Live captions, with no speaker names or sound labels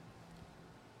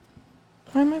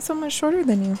Why am I so much shorter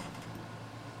than you?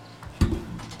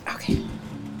 Okay.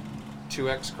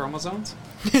 2X chromosomes?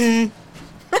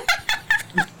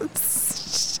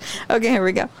 Okay, here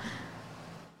we go.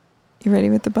 You ready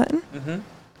with the button? Mm-hmm.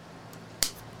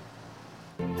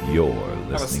 You're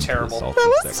was listening terrible. to the That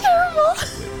Salty was Section terrible.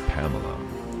 with Pamela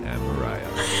and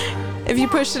Mariah. If you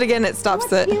push it again, it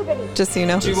stops it. Just so you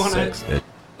know. Do you want to... Sex ed-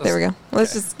 There we go.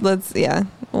 Yeah.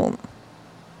 Well,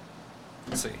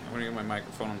 Let's see. I'm going to get my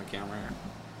microphone on the camera here.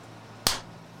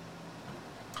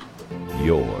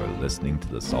 You're listening to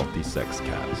the Salty Sex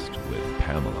Cast with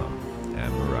Pamela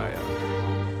and Mariah.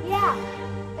 Yeah.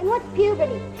 And what's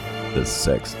puberty? The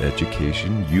sex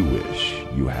education you wish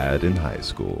you had in high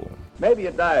school. Maybe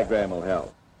a diagram will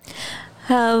help.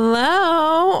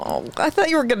 hello. I thought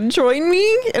you were going to join me.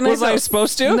 And Was I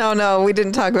supposed to? No, we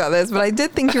didn't talk about this, but I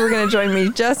did think you were going to join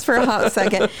me just for a hot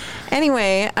second.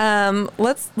 Anyway,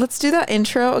 let's do that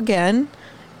intro again.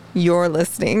 You're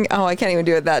listening. Oh, I can't even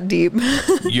do it that deep.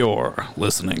 You're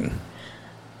listening.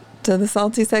 To the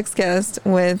Salty Sex Cast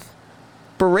with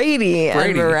Brady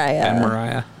and Mariah. And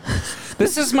Mariah.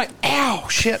 This is my... Ow,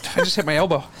 shit. I just hit my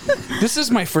elbow. This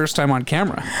is my first time on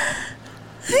camera.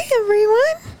 Hi,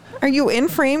 everyone. Are you in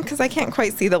frame? Because I can't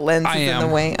quite see the lens I is in am.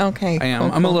 the way. Okay. I am.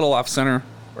 cool, I'm a cool. little off center.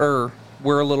 Or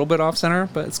we're a little bit off center,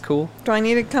 but it's cool. Do I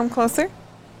need to come closer?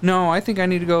 No, I think we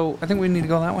need to go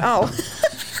that way. Oh.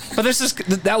 But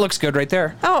that looks good right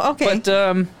there. Oh, okay.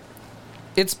 But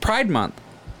it's Pride Month.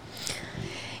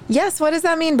 Yes, what does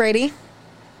that mean, Brady?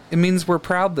 It means we're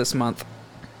proud this month.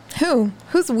 Who?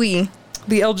 Who's we?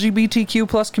 The LGBTQ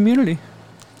plus community.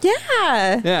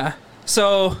 Yeah. Yeah.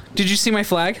 So, did you see my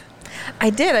flag? I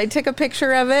did. I took a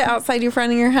picture of it outside your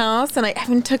front of your house, and I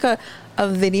even took a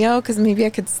video because maybe I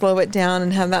could slow it down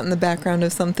and have that in the background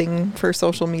of something for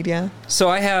social media. So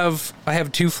I have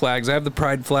two flags. I have the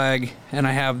Pride flag and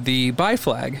I have the Bi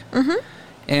flag. Mm-hmm.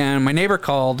 And my neighbor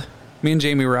called. Me and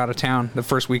Jamie were out of town the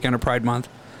first weekend of Pride Month,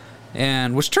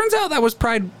 and which turns out that was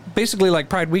Pride, basically like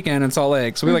Pride weekend in Salt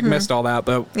Lake. So we missed all that.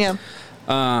 But Yeah.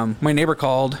 my neighbor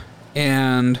called,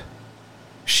 and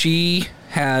she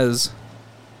has,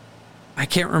 I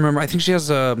can't remember. I think she has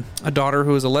a daughter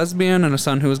who is a lesbian and a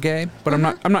son who is gay, but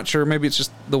I'm not sure. Maybe it's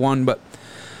just the one. But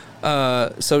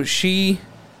so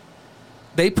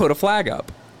they put a flag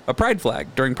up, a Pride flag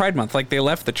during Pride Month. Like they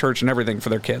left the church and everything for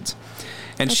their kids.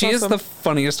 And That's she is awesome. the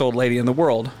funniest old lady in the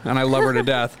world, and I love her to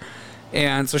death.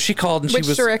 And so she called, and Which she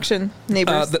was direction,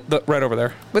 neighbors? the right over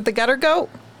there. With the gutter goat?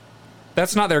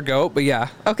 That's not their goat, but yeah,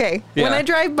 Okay. Yeah. When I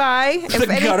drive by, the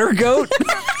gutter goat.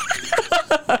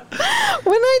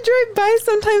 When I drive by,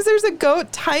 sometimes there's a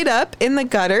goat tied up in the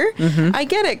gutter. Mm-hmm. I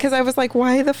get it because I was like,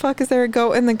 "Why the fuck is there a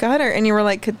goat in the gutter?" And you were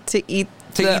like, "To eat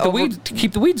to weeds, to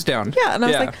keep the weeds down. Yeah, and I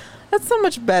was like, "That's so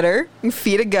much better. You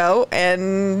feed a goat,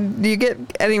 and you get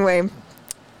anyway."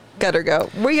 Gutter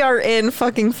goat. We are in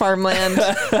fucking farmland.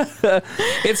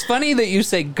 It's funny that you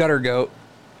say gutter goat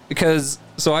because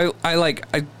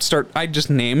I just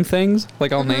name things,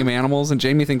 like I'll name animals, and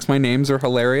Jamie thinks my names are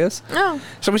hilarious. Oh,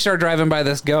 So we started driving by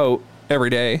this goat every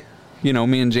day,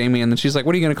 me and Jamie, and then she's like,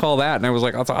 "What are you going to call that?" And I was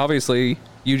like, "It's obviously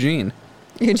Eugene."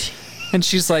 Eugene. And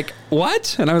she's like,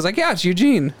 "What?" And I was like, "Yeah, it's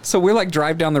Eugene." So we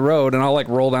drive down the road, and I'll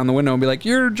roll down the window and be like,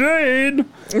 "You're Jane,"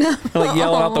 and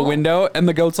yell out the window, and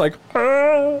the goat's like,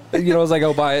 "Ah." As I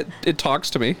go by, it talks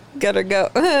to me. Gutter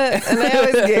goat. And I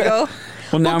always giggle.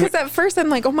 Well, now because at first I'm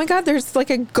like, "Oh my god, there's like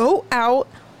a goat out.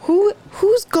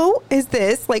 Whose goat is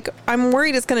this?" Like I'm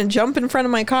worried it's gonna jump in front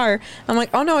of my car. I'm like,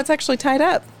 "Oh no, it's actually tied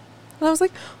up." And I was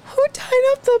like, "Who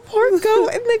tied up the poor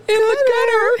goat in the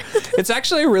gutter?" It's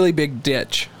actually a really big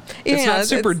ditch. It's Yeah, not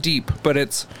super it's- deep, but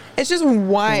it's It's just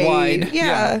wide.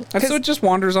 Yeah. And so it just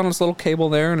wanders on its little cable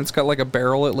there, and it's got like a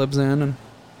barrel it lives in, and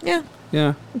Yeah.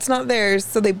 yeah, It's not theirs,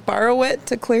 so they borrow it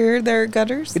to clear their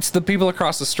gutters. it's the people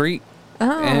across the street,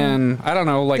 Oh. and I don't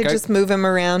know, They just move him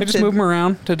around. they just move them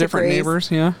around to different graze.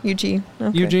 neighbors. Yeah, Eugene.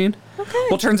 Okay. Eugene. Okay.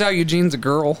 Well, turns out Eugene's a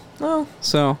girl, Oh.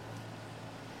 so.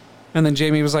 And then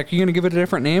Jamie was like, "You gonna give it a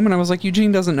different name?" And I was like,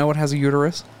 "Eugene doesn't know it has a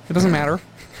uterus. It doesn't matter.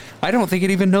 I don't think it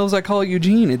even knows I call it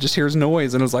Eugene. It just hears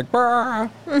noise and it's like, "Brr,"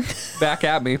 back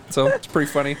at me." So it's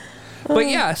pretty funny. But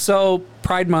yeah, so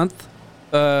Pride Month,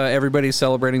 everybody's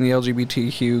celebrating the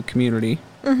LGBTQ community.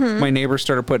 Mm-hmm. My neighbor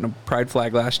started putting a pride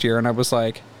flag last year, and I was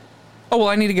like, "Oh well,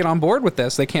 I need to get on board with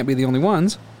this. They can't be the only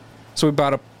ones." So we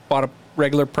bought a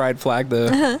regular pride flag,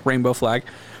 the rainbow flag,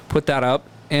 put that up,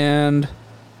 and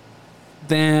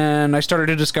then I started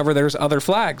to discover there's other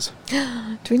flags.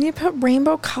 Do we need to put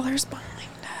rainbow colors behind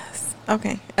us?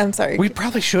 Okay. I'm sorry. We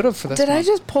probably should have for this. Did I month.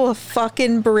 just pull a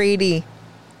fucking Brady?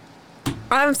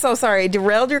 I'm so sorry. I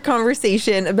derailed your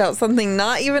conversation about something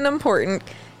not even important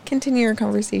Continue your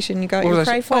conversation. You got What your was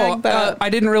I pride saying? flag, I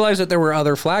didn't realize that there were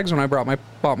other flags when I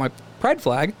bought my pride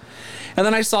flag. And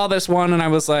then I saw this one and I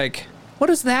was like, what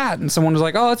is that? And someone was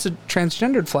like, oh, it's a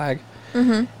transgendered flag.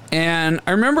 Mm-hmm. And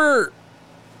I remember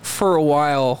for a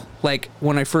while, like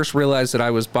when I first realized that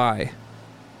I was bi,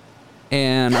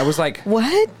 and I was like,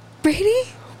 what, Brady?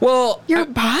 well, You're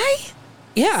bi?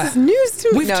 yeah, This is news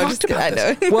to me. we've No, talked just kidding. about I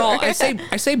know. this. Well,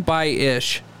 I say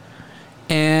bi-ish,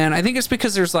 and I think it's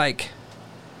because there's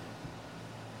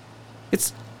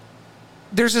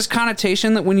this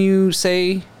connotation that when you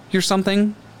say you're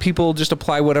something, people just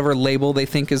apply whatever label they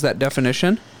think is that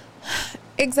definition.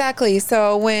 Exactly.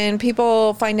 So when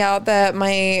people find out that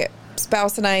my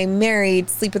spouse and I married,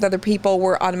 sleep with other people,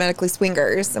 we're automatically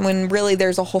swingers. And when really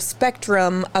there's a whole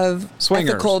spectrum of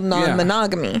Swingers, ethical yeah.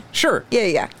 non-monogamy. Sure. Yeah.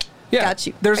 Yeah. Got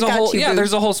you. There's I a got whole you, boo.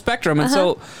 there's a whole spectrum. And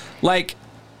so like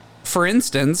for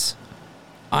instance,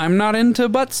 I'm not into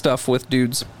butt stuff with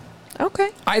dudes. Okay.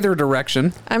 Either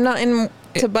direction. I'm not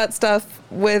into butt stuff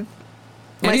with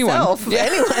Anyone. myself. Yeah.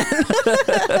 Anyone.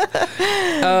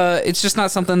 It's just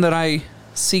not something that I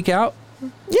seek out.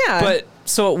 Yeah. But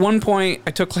so at one point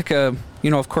I took like of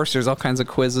course there's all kinds of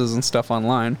quizzes and stuff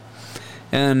online.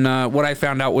 And what I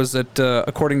found out was that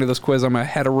according to this quiz, I'm a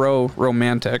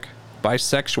hetero-romantic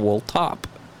bisexual top.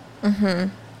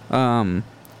 Mm-hmm.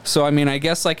 So, I mean, I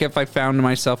guess like if I found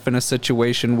myself in a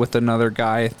situation with another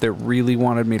guy that really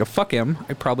wanted me to fuck him,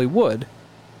 I probably would.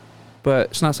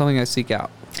 But it's not something I seek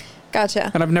out.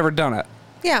 Gotcha. And I've never done it.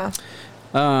 Yeah.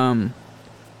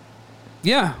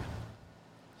 Yeah.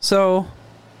 So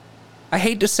I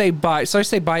hate to say bi, so I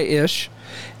say bi-ish.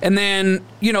 And then,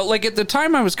 like at the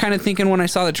time I was kind of thinking when I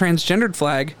saw the transgendered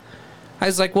flag, I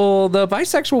was like, well, the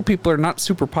bisexual people are not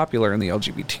super popular in the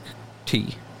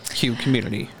LGBTQ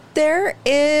community. There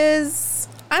is,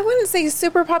 I wouldn't say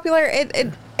super popular.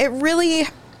 It really,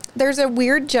 there's a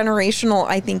weird generational,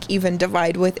 I think, even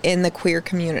divide within the queer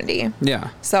community. Yeah.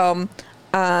 So,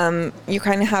 you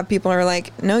kind of have people who are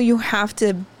like, no, you have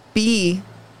to be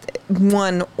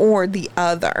one or the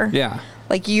other. Yeah.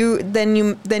 Like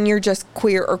then you're just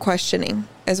queer or questioning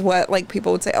is what like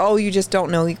people would say. Oh, you just don't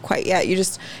know quite yet.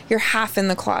 You're half in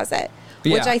the closet,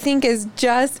 which Yeah. I think is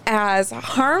just as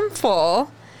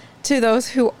harmful to those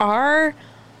who are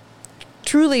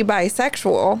truly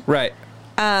bisexual. Right.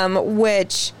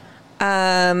 Which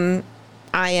I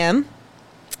am.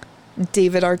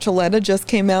 David Archuleta just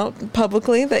came out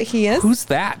publicly that he is. Who's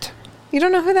that? You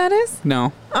don't know who that is?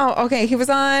 No. Oh, okay. He was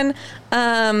on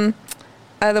the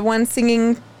one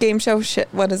singing game show. Shit,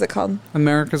 what is it called?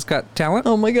 America's Got Talent?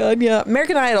 Oh my God, yeah.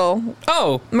 American Idol.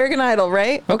 Oh. American Idol,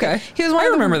 right? Okay. He was one I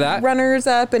of the remember that. runners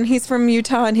up, and he's from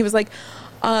Utah, and he was like,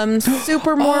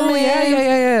 super Mormon. Oh,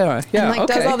 yeah. And like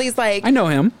okay. does all these like I know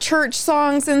him. church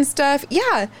songs and stuff.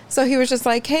 Yeah. So he was just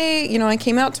like, hey, I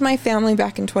came out to my family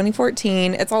back in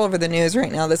 2014. It's all over the news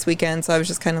right now this weekend. So I was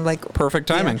just kind of like Perfect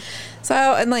timing. Yeah. So,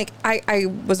 and like, I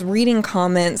was reading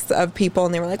comments of people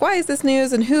and they were like, why is this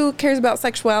news? And who cares about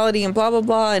sexuality and blah, blah,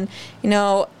 blah. And,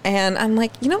 and I'm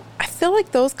like, I feel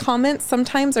like those comments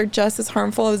sometimes are just as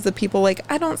harmful as the people like,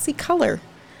 I don't see color.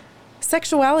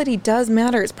 Sexuality does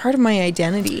matter. It's part of my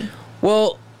identity.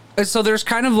 Well, so there's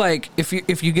kind of like, if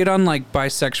you get on like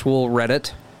bisexual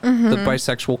Reddit, the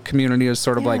bisexual community is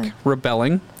sort of like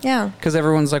rebelling. Yeah. Because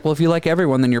everyone's like, well, if you like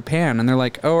everyone, then you're pan. And they're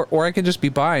like, oh, or I could just be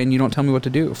bi and you don't tell me what to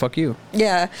do. Fuck you.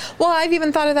 Yeah. Well, I've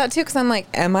even thought of that too because I'm like,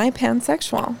 am I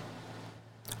pansexual?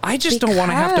 I just don't want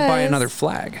to have to buy Because- another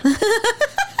flag.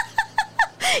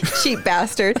 Cheap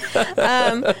bastard.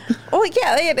 Well,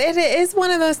 yeah, it is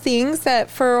one of those things that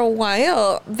for a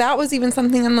while, that was even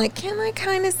something I'm like, can I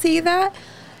kind of see that?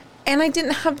 And I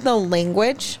didn't have the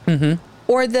language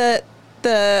or the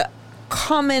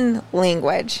common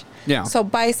language. Yeah. So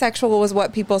bisexual was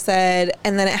what people said,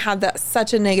 and then it had that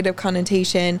such a negative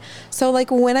connotation. So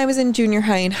like when I was in junior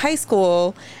high and high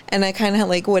school, and I kind of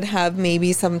like would have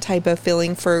maybe some type of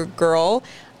feeling for a girl,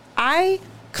 I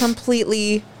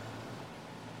completely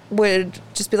would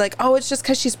just be like, oh, it's just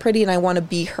because she's pretty and I want to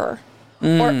be her.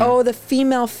 Or, oh, the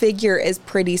female figure is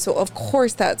pretty, so of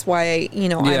course that's why,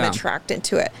 I'm attracted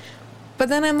to it. But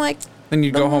then I'm like... Then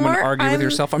you the go home and more argue with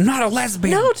yourself, I'm not a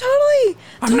lesbian. No, totally.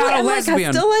 I'm not a like, lesbian.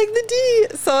 I still like the D.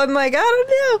 So I'm like, I don't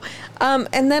know.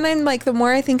 And then I'm like, the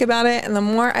more I think about it and the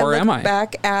more I look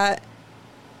back at...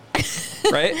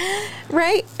 Right?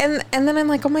 Right? And then I'm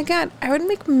like, oh my God, I would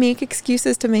make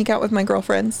excuses to make out with my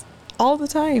girlfriends all the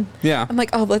time. Yeah. I'm like,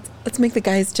 oh, let's make the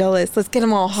guys jealous. Let's get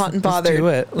them all hot and bothered.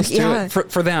 Let's do it.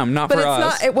 For them, not But for us.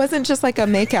 Not, it wasn't just like a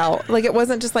make out. Like it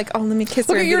wasn't just like, oh, let me kiss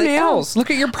her. Look at and your be like, nails.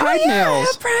 Look at your pride oh, yeah,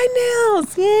 nails. Pride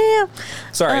nails. Yeah.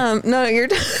 Sorry. No, you're...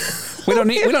 we don't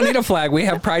need a flag. We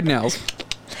have pride nails.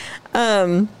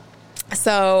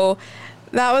 So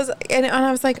that was, and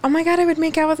I was like, oh my God, I would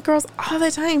make out with girls all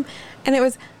the time. And it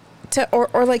was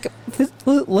or like,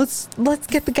 Let's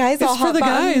get the guys all It's for hot the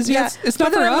button. guys. Yeah, it's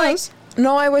not But then for I'm like, us.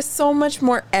 no, I was so much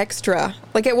more extra.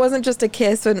 Like, it wasn't just a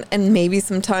kiss and maybe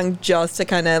some tongue just to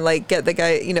kind of like get the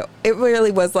guy, you know, it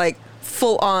really was like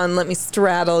full on, let me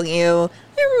straddle you.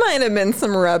 There might have been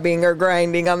some rubbing or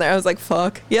grinding on there. I was like,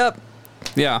 fuck. Yep.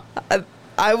 Yeah.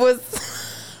 I was.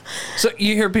 So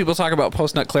you hear people talk about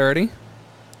post-nut clarity?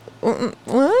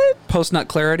 What? Post-nut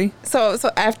clarity? So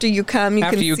after you come, you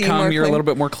After can you see come, more you're a clear. little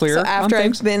bit more clear So on after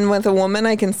things? I've been with a woman,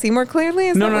 I can see more clearly?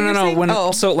 Is No. that what you're saying?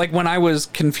 When so like when I was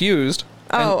confused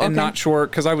and okay. not sure,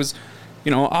 because I was,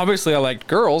 you know, obviously I liked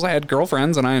girls. I had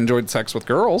girlfriends and I enjoyed sex with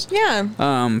girls.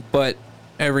 Yeah. But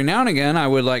every now and again, I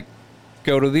would like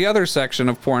go to the other section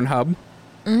of Pornhub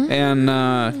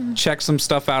and check some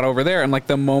stuff out over there. And like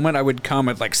the moment I would come,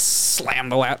 I'd like slam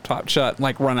the laptop shut and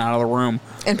like run out of the room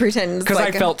And pretend it's because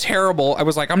like I felt terrible. I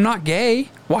was like, I'm not gay.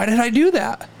 Why did I do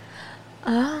that?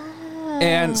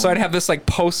 And so I'd have this like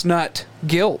post-nut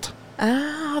guilt.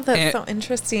 Oh, that's and- so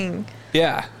interesting.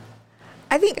 Yeah.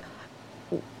 I think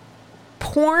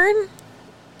porn,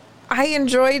 I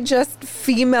enjoy just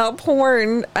female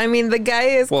porn. I mean, the guy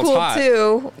is Well, it's cool hot.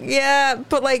 too. Yeah,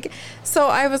 but like, so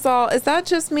I was all, is that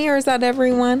just me or is that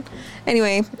everyone?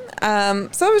 Anyway, so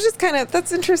it was just kind of,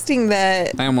 that's interesting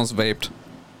that, I almost vaped.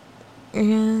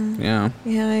 yeah,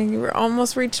 Yeah. you were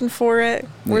almost reaching for it.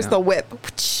 Where's Yeah. the whip?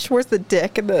 Where's the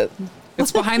dick and the,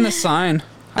 It's behind the sign.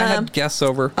 I had guests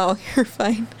over. oh, you're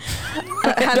fine.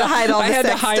 I had to hide all the I had to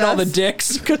sex hide all the stuff.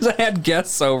 dicks because I had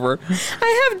guests over.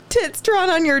 I have tits drawn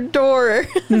on your door.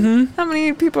 How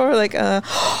many people are like,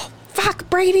 fuck,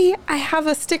 Brady, I have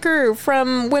a sticker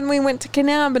from when we went to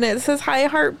Kanab and it says Hi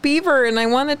Heart Beaver and I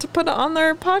wanted to put it on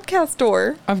their podcast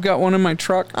door. I've got one in my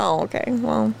truck. Oh, okay.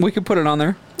 Well, We could put it on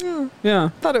there. Yeah.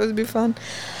 thought it would be fun.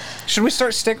 Should we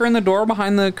start stickering the door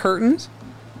behind the curtains?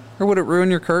 Or would it ruin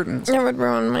your curtains? It would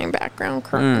ruin my background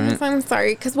curtains. Alright. I'm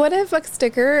sorry. Because what if a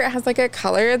sticker has like a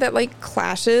color that like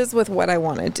clashes with what I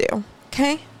want to do?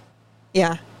 Okay?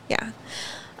 Yeah.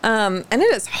 And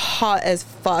it is hot as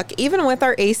fuck, even with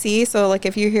our AC. So like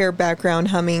if you hear background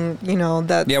humming, you know,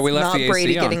 that's Yeah, we left not the AC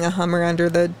Brady on. getting a hummer under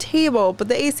the table, but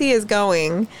the AC is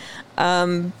going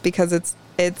because it's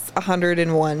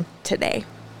 101 today.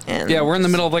 And Yeah, we're in the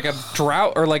middle of like a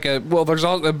drought or like there's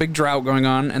a big drought going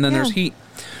on and then there's Yeah. heat.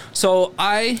 So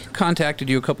I contacted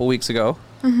you a couple weeks ago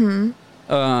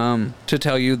to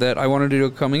tell you that I wanted to do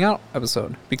a coming out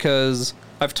episode because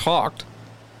I've talked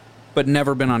but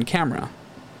never been on camera.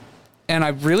 And I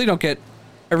really don't get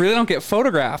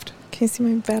photographed. Can you see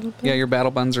my battle bun? Yeah, your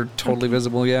battle buns are totally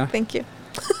visible, yeah. Thank you.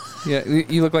 Yeah,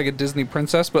 you look like a Disney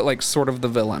princess, but like sort of the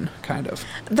villain, kind of.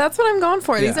 That's what I'm going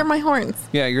for. These Yeah. are my horns.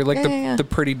 Yeah, you're like Yeah. the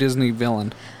pretty Disney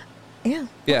villain. Yeah.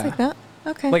 Yeah. I'll take that.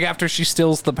 Okay. Like after she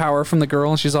steals the power from the girl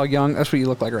and she's all young, that's what you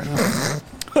look like right now.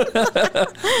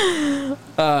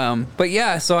 But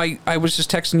yeah, so I was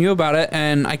just texting you about it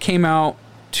and I came out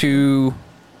to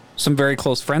some very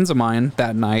close friends of mine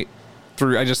that night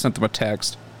I just sent them a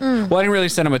text. Well, I didn't really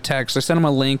send them a text. I sent them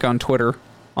a link on Twitter,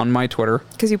 on my Twitter.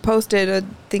 Because you posted a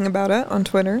thing about it on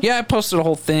Twitter. Yeah, I posted a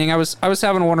whole thing. I was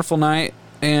having a wonderful night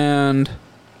and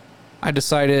I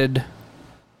decided,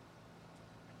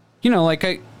 you know, like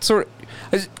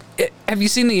have you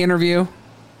seen the interview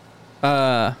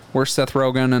where Seth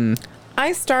Rogen and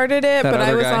I started it, That but I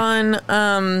other was guy.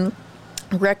 on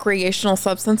recreational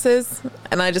substances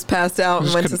and I just passed out and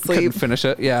just went to couldn't sleep. finish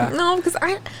it? Yeah. No, because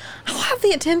I don't have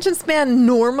the attention span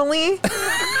normally.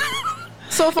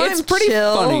 So if It's I'm pretty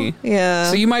chill, funny. Yeah.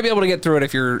 So you might be able to get through it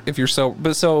if you're so.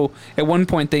 But so at one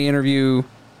point they interview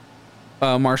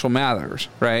Marshall Mathers,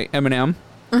 right? Eminem.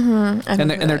 And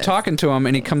they're talking to him,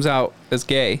 and he comes out as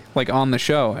gay, like on the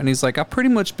show, and he's like, "I've pretty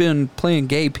much been playing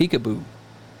gay peekaboo.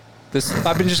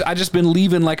 I just been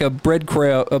leaving like a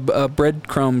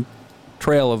breadcrumb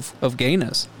trail of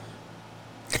gayness."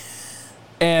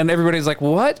 And everybody's like,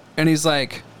 "What?" And he's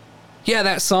like, "Yeah,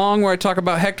 that song where I talk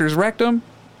about Hector's rectum.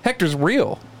 Hector's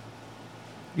real,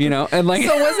 you know." And like,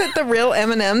 So was it the real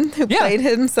Eminem who Yeah. played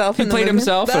himself? He in the played movie?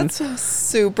 himself and- That's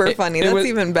super funny. it That's was-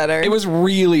 even better. It was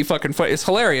really fucking funny. It's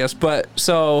hilarious, but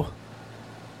so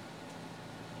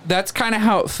that's kind of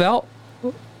how it felt.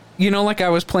 You know, like I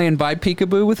was playing by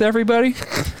peekaboo with everybody.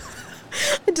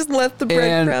 I just left the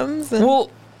And breadcrumbs.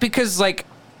 well, because like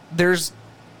there's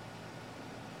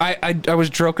I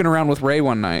was joking around with Ray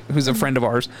one night, who's a friend of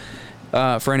ours.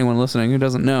 For anyone listening who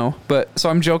doesn't know, but so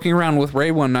I'm joking around with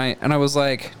Ray one night, and I was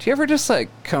like, "Do you ever just like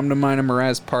come to mine and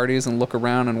Mariah's parties and look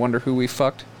around and wonder who we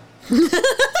fucked?"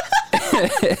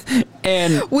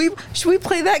 And Should we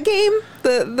play that game?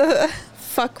 The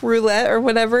fuck roulette or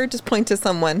whatever? Just point to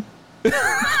someone.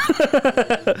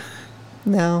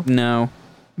 No. no.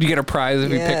 You get a prize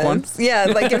if you pick one? Yeah,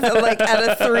 like if out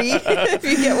of 3 if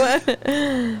you get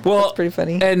one. Well, That's pretty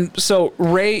funny. And so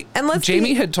Ray, And let's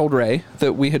Jamie be- had told Ray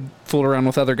that we had fooled around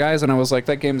with other guys, and I was like,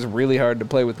 that game's really hard to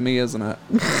play with me, isn't it?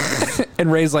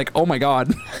 And Ray's like, oh my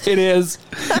God, it is.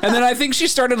 And then I think she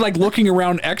started like looking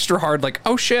around extra hard, like,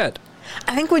 oh shit.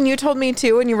 I think when you told me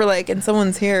too, and you were like, and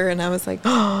someone's here, and I was like,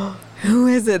 oh, who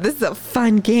is it? This is a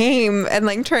fun game. And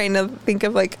like trying to think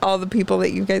of like all the people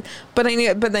that you guys, but I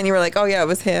knew, but then you were like, oh yeah, it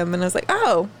was him. And I was like,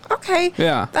 oh, okay.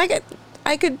 Yeah.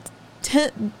 I could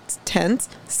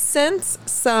sense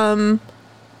some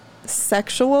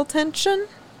sexual tension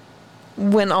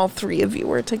when all 3 of you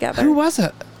were together. Who was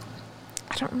it?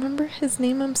 I don't remember his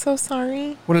name. I'm so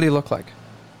sorry. What did he look like?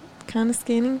 Kind of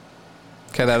scanning.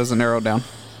 Okay, that isn't narrowed down.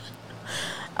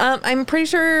 I'm pretty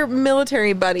sure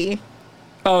military buddy.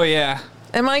 Oh yeah.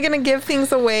 Am I going to give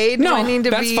things away? Do No, I need to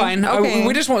that's be fine. Okay.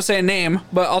 We just won't say a name,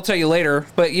 but I'll tell you later.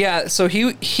 But yeah, so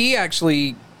he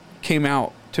actually came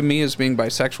out to me as being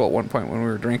bisexual at one point when we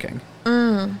were drinking.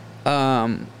 And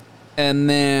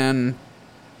then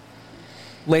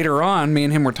later on, me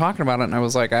and him were talking about it, and I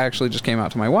was like, I actually just came out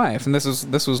to my wife, and this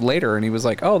was later, and he was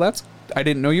like, oh, I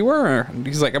didn't know you were. And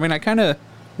he's like, I mean, I kind of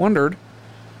wondered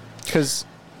because.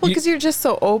 Well, because you're just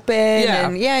so open. Yeah.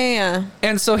 And yeah.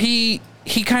 And so he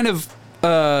kind of,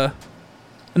 and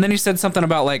then he said something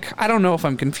about like, I don't know if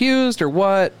I'm confused or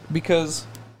what, because,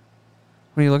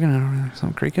 what are you looking at?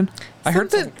 Something creaking? I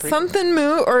heard something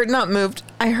moved, or not moved.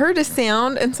 I heard a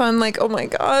sound, and so I'm like, oh my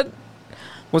God.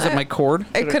 Was it my cord?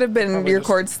 It could have been your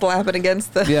cord slapping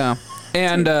against the. Yeah.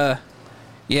 And,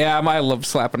 yeah, I love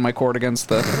slapping my cord against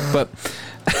the, but,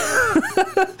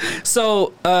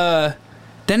 so,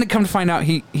 then it come to find out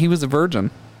he was a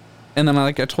virgin. And then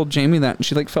I told Jamie that, and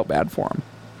she like felt bad for him.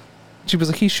 She was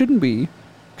like, he shouldn't be,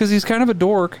 because he's kind of a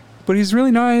dork, but he's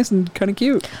really nice and kind of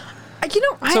cute.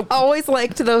 I always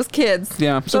liked those kids.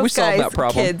 Yeah, so those we solved guys, that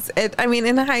problem. Kids. I mean,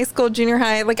 in high school, junior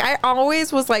high, like I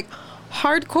always was like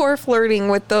hardcore flirting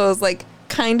with those like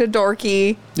kind of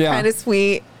dorky, kind of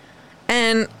sweet,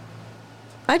 and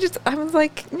I was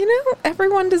like,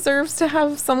 everyone deserves to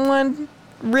have someone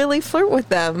really flirt with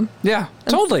them. Yeah,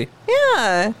 totally.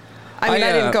 Yeah. I mean,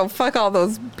 I didn't go fuck all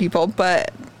those people,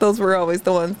 but those were always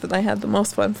the ones that I had the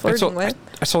most fun flirting with.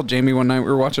 I told Jamie one night we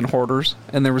were watching Hoarders,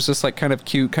 and there was this like kind of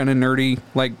cute, kind of nerdy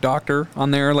like doctor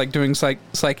on there, like doing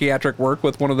psychiatric work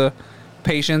with one of the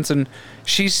patients, and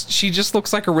she just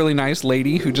looks like a really nice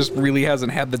lady who just really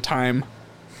hasn't had the time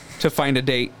to find a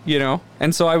date,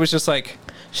 And so I was just like,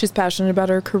 she's passionate about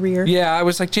her career. Yeah, I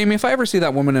was like, Jamie, if I ever see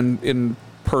that woman in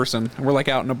person and we're like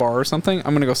out in a bar or something,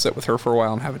 I'm gonna go sit with her for a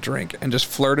while and have a drink and just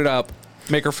flirt it up,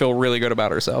 make her feel really good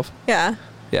about herself. Yeah.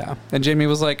 And Jamie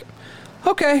was like,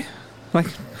 okay, like,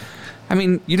 I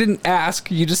mean, you didn't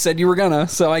ask, you just said you were gonna,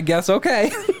 so I guess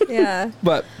okay. Yeah.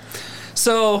 But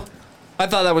so I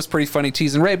thought that was pretty funny,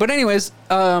 teasing Ray. But anyways,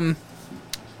 I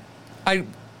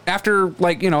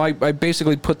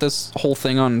basically put this whole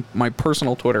thing on my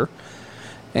personal Twitter,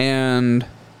 and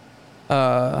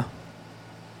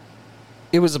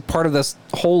it was a part of this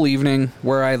whole evening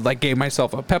where I like gave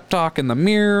myself a pep talk in the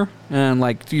mirror, and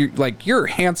you're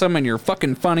handsome and you're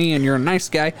fucking funny and you're a nice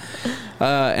guy.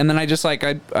 And then I just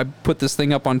I put this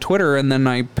thing up on Twitter, and then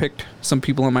I picked some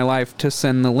people in my life to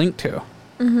send the link to.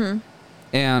 Mm-hmm.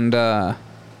 And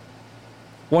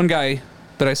one guy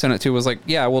that I sent it to was like,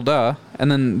 yeah, well, duh. And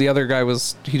then the other guy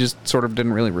he just sort of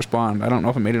didn't really respond. I don't know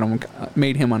if it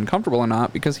made him uncomfortable or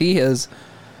not, because he has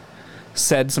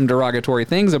said some derogatory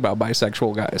things about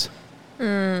bisexual guys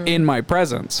in my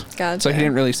presence. Gotcha. So he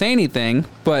didn't really say anything,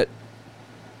 but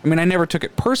I mean, I never took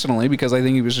it personally because I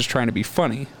think he was just trying to be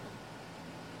funny.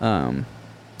 So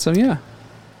yeah.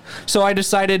 So I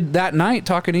decided that night,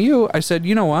 talking to you, I said,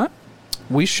 you know what?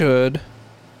 We should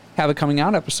have a coming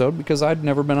out episode, because I'd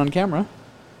never been on camera.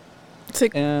 To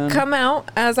come out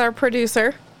as our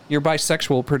producer. Your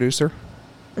bisexual producer.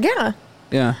 Yeah.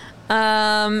 Yeah.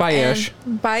 Bi-ish.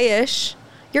 Bi-ish.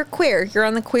 You're queer. You're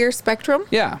on the queer spectrum.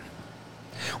 Yeah.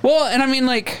 Well, and I mean,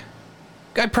 like,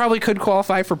 I probably could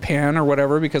qualify for pan or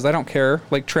whatever, because I don't care.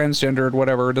 Like, transgendered,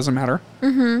 whatever, it doesn't matter.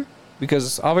 Mm-hmm.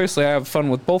 Because obviously I have fun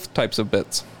with both types of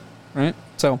bits, right?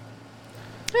 So,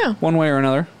 yeah, one way or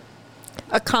another.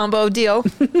 A combo deal.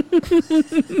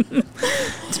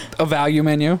 A value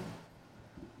menu.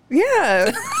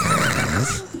 Yeah.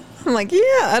 I'm like,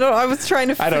 yeah, I was trying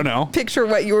to I don't know. Picture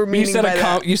what you were meaning by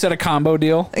that. You said a combo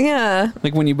deal? Yeah.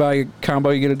 Like when you buy a combo,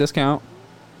 you get a discount?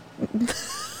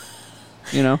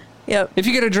 Yep. If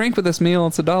you get a drink with this meal,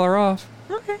 it's $1 off.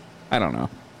 Okay. I don't know.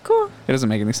 Cool. It doesn't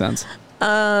make any sense.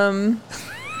 Can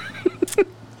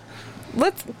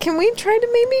we try to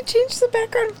maybe change the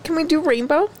background? Can we do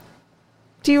rainbow?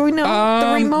 Do you know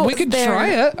the remote? We could try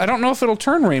it. I don't know if it'll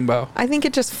turn rainbow. I think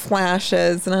it just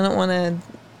flashes, and I don't want to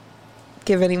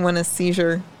give anyone a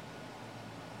seizure.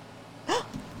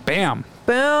 Bam.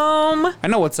 Boom. I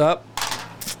know what's up.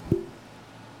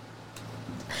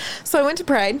 So I went to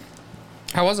Pride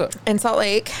How was it? in Salt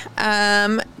Lake.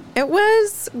 It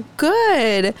was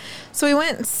good. So we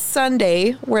went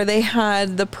Sunday where they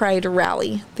had the Pride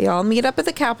rally. They all meet up at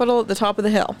the Capitol at the top of the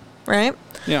hill, right?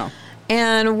 Yeah.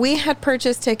 And we had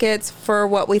purchased tickets for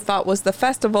what we thought was the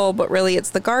festival, but really it's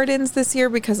the Gardens this year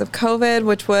because of COVID,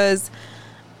 which was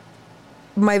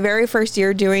my very first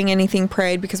year doing anything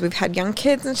Pride because we've had young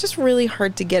kids and it's just really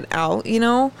hard to get out, you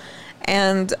know?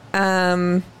 And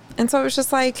so it was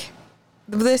just like,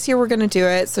 this year we're going to do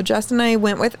it. So Justin and I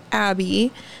went with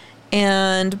Abby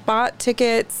and bought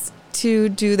tickets to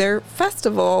do their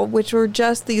festival, which were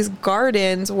just these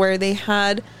gardens where they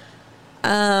had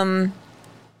a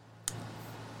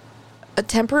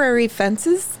temporary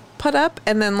fences put up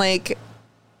and then like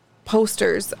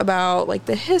posters about like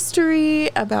the history,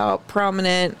 about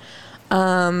prominent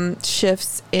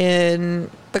shifts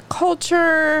in the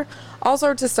culture, all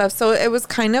sorts of stuff. So it was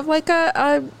kind of like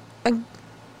a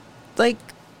like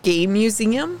gay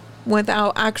museum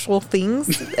without actual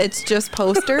things. It's just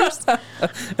posters.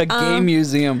 A gay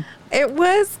museum. It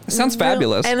was. It sounds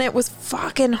fabulous. And it was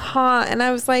fucking hot. And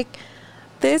I was like,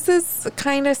 this is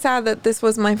kind of sad that this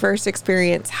was my first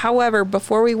experience. However,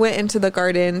 before we went into the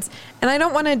gardens, and I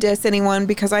don't want to diss anyone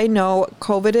because I know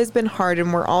COVID has been hard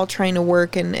and we're all trying to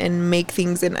work and make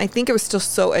things. And I think it was still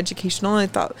so educational. And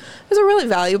I thought it was a really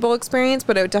valuable experience,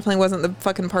 but it definitely wasn't the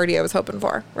fucking party I was hoping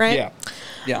for. Right? Yeah.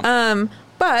 Yeah.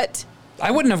 But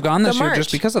I wouldn't have gone this year march.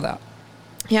 just because of that.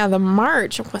 Yeah, the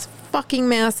march was fucking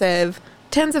massive.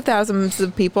 Tens of thousands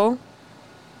of people.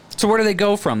 So where do they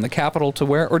go from? The Capitol to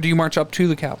where? Or do you march up to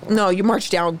the Capitol? No, you march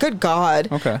down. Good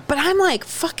God. Okay. But I'm like,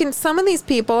 fucking, some of these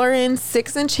people are in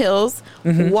 6-inch heels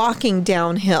walking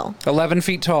downhill. 11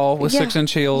 feet tall with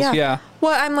 6-inch heels. Yeah.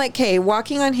 Well, I'm like, okay,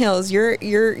 walking on hills,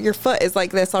 your foot is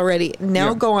like this already. Now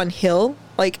Yeah. go on hill.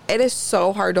 Like, it is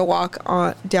so hard to walk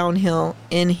on downhill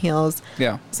in heels.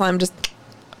 Yeah. So I'm just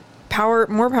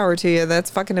more power to you. That's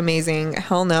fucking amazing.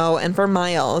 Hell no. And for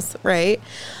miles, right?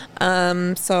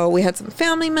 So we had some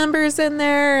family members in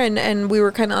there and we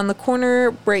were kind of on the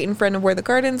corner right in front of where the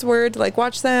gardens were to like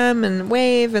watch them and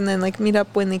wave and then like meet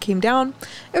up when they came down.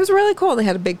 It was really cool. They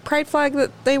had a big pride flag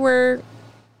that they were.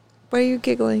 Why are you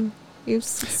giggling? You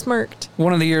smirked.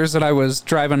 One of the years that I was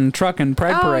driving a truck in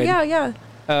Pride Parade. Yeah.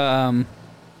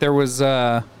 There was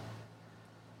a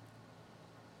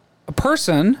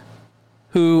person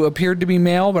who appeared to be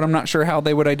male, but I'm not sure how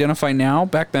they would identify now.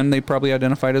 Back then, they probably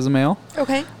identified as a male.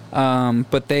 Okay.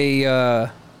 But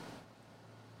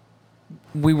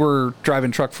we were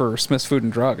driving truck for Smith's Food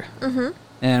and Drug. Mm-hmm.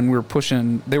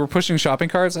 And they were pushing shopping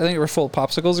carts. I think they were full of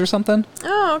popsicles or something.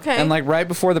 Oh, okay. And like right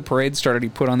before the parade started, he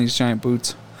put on these giant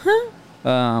boots.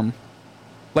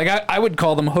 Like I would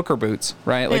call them hooker boots,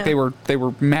 right? Like Yeah. they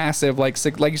were massive, like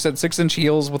you said, 6-inch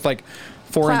heels with like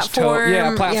 4-inch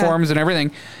toe, platforms and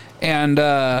everything.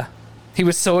 And he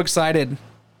was so excited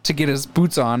to get his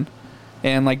boots on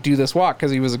and like do this walk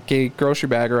because he was a gay grocery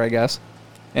bagger, I guess.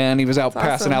 And he was out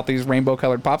passing out these rainbow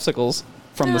colored popsicles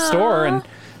from the store. And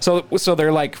so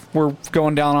they're like, we're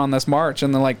going down on this march.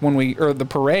 And then like the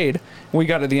parade, when we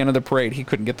got to the end of the parade, he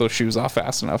couldn't get those shoes off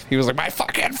fast enough. He was like, my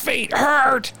fucking feet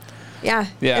hurt. Yeah.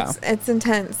 Yeah. It's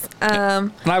intense.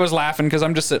 And I was laughing because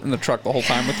I'm just sitting in the truck the whole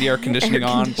time with the air conditioning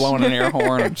on, blowing an air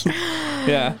horn.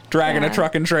 And dragging a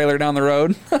truck and trailer down the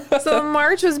road. So the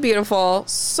march was beautiful.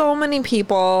 So many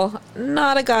people.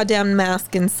 Not a goddamn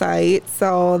mask in sight.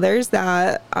 So there's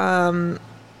that.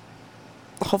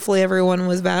 Hopefully everyone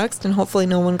was vaxxed and hopefully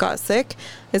no one got sick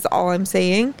is all I'm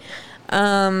saying.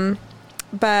 But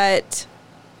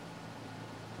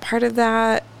part of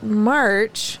that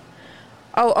march...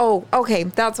 Oh, okay.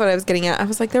 That's what I was getting at. I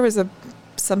was like, there was a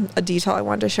detail I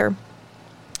wanted to share.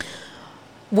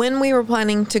 When we were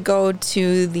planning to go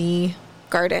to the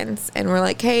gardens and we're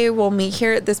like, hey, we'll meet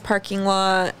here at this parking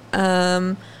lot.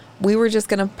 We were just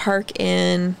going to park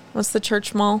in, what's the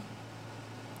church mall?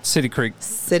 City Creek.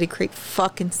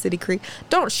 Fucking City Creek.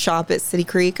 Don't shop at City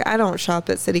Creek. I don't shop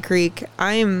at City Creek.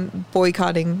 I'm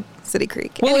boycotting City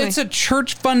Creek. Well, anyway. it's a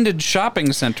church-funded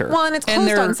shopping center. Well, and it's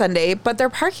closed on Sunday, but their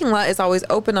parking lot is always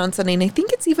open on Sunday, and I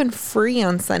think it's even free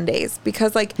on Sundays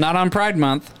because, like... Not on Pride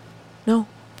Month. No,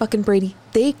 fucking Brady.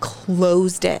 They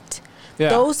closed it. Yeah.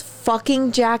 Those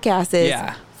fucking jackasses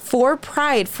for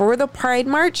Pride, for the Pride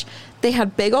March, they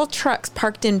had big old trucks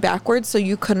parked in backwards so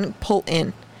you couldn't pull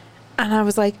in. And I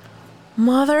was like,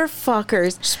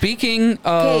 motherfuckers. Speaking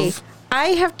Okay, of...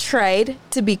 I have tried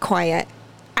to be quiet.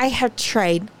 I have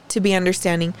tried to be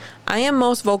understanding. I am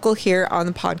most vocal here on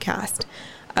the podcast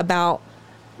about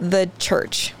the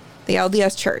church, the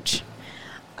LDS church.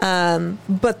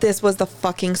 But this was the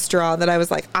fucking straw that I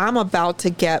was like, I'm about to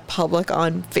get public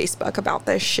on Facebook about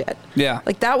this shit. Yeah.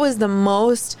 Like, that was the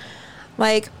most,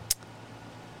 like,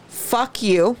 fuck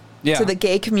you to the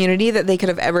gay community that they could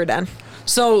have ever done.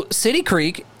 So City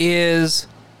Creek is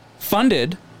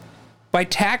funded by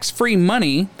tax-free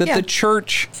money that the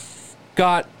church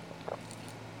got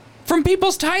from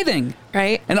people's tithing.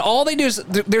 Right. And all they do is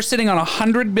they're sitting on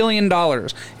 $100 billion.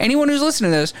 Anyone who's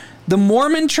listening to this, the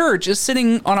Mormon church is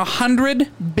sitting on $100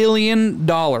 billion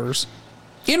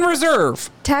in reserve.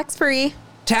 Tax-free.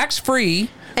 Tax-free.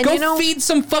 And Go feed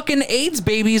some fucking AIDS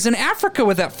babies in Africa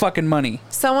with that fucking money.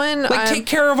 Someone like take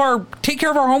care of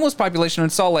our homeless population in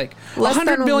Salt Lake. Less $100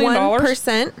 than billion.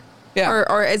 1%. Yeah.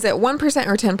 Or is it 1%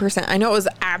 or 10%? I know it was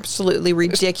absolutely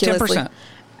ridiculously. 10%.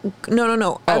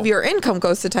 No. Of your income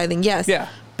goes to tithing, yes. Yeah.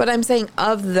 But I'm saying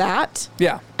of that,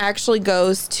 actually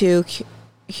goes to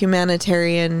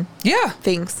humanitarian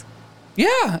things.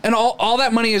 Yeah. And all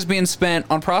that money is being spent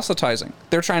on proselytizing.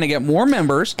 They're trying to get more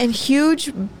members. And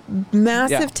huge,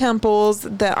 massive temples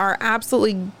that are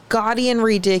absolutely gaudy and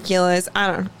ridiculous. I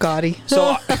don't know. Gaudy.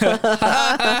 So, anyway.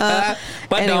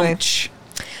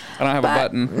 I don't have a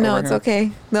button. No, it's here.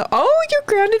 Okay. No. Oh, you're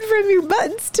grounded from your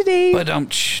buttons today. But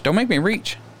don't make me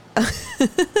reach.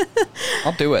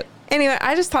 I'll do it. Anyway,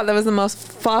 I just thought that was the most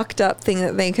fucked up thing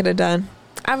that they could have done.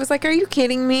 I was like, are you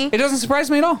kidding me? It doesn't surprise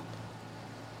me at all.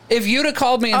 If you'd have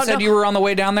called me and said you were on the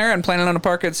way down there and planning on a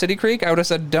park at City Creek, I would have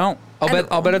said, don't.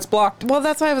 I'll bet it's blocked. Well,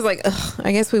 that's why I was like, ugh,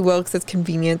 I guess we will because it's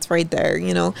convenience right there,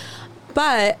 you know.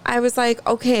 But I was like,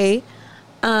 okay,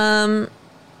 I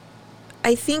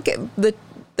think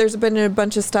there's been a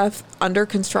bunch of stuff under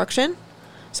construction.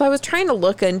 So I was trying to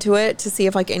look into it to see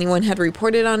if like anyone had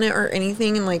reported on it or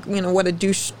anything, and like, you know, what a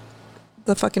douche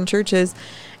the fucking church is.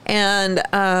 And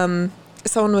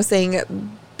someone was saying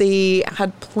they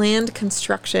had planned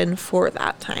construction for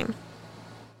that time,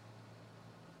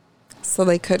 so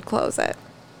they could close it.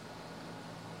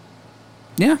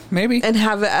 Yeah, maybe. And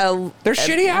have they're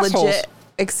shitty assholes. Legit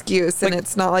excuse, and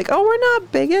it's not like, oh, we're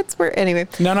not bigots. We're anyway.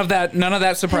 None of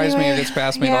that surprised me. It gets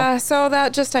past me at all. Yeah, so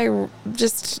that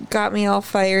just got me all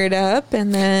fired up,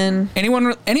 and then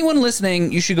anyone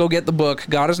listening, you should go get the book.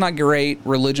 God is Not Great.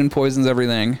 Religion Poisons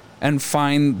Everything, and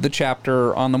find the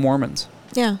chapter on the Mormons.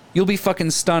 Yeah. You'll be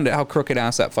fucking stunned at how crooked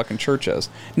ass that fucking church is.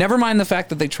 Never mind the fact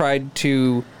that they tried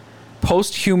to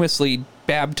posthumously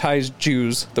baptize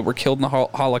Jews that were killed in the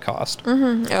Holocaust.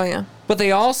 Mm-hmm. Oh, yeah. But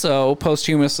they also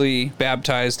posthumously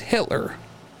baptized Hitler.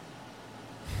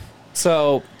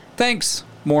 So, thanks,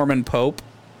 Mormon Pope.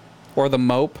 Or the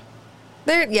Mope.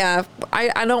 I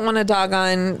don't want to dog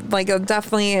on, like,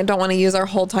 definitely I don't want to use our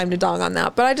whole time to dog on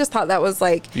that. But I just thought that was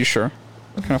like... You sure?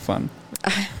 Kind of fun.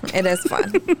 It is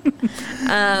fun.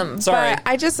 Sorry.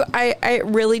 But I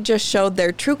really just showed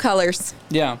their true colors.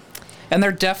 Yeah. And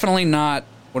they're definitely not,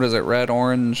 what is it, red,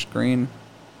 orange, green,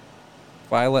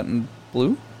 violet, and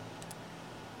blue?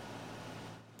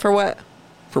 For what?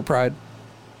 For Pride.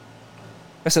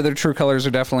 I said their true colors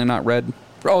are definitely not red.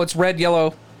 Oh, it's red,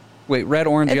 yellow. Wait, red,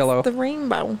 orange, yellow. It's the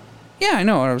rainbow. Yeah, I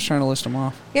know. I was trying to list them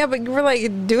off. Yeah, but you were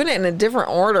like doing it in a different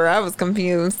order. I was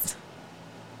confused.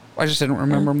 I just didn't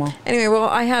remember them all. Anyway, well,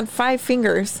 I had 5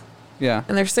 fingers. Yeah.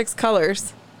 And there's 6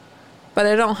 colors. But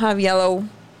I don't have yellow.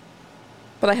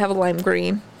 But I have a lime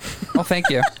green. Oh, thank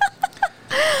you.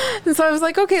 And so I was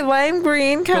like, okay, lime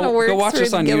green kind of works. Go watch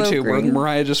this on YouTube where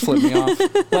Mariah just flipped me off.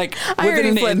 Like, within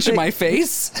an inch of my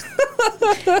face.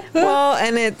 Well,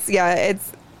 and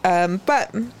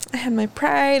but I had my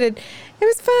Pride, and it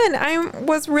was fun. I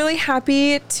was really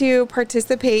happy to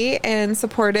participate and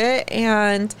support it.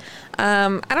 And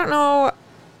I don't know,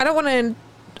 I don't want to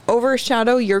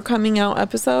overshadow your coming out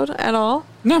episode at all.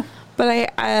 No.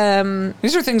 But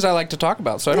these are things I like to talk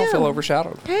about, so I don't feel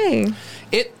overshadowed. Hey.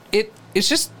 It's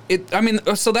just, I mean,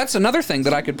 so that's another thing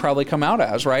that I could probably come out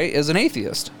as, right, as an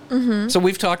atheist. Mm-hmm. So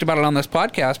we've talked about it on this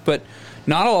podcast, but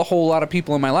not a whole lot of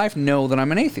people in my life know that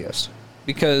I'm an atheist.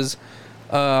 Because,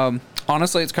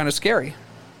 honestly, it's kind of scary,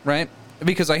 right?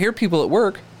 Because I hear people at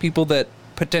work, people that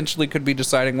potentially could be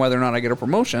deciding whether or not I get a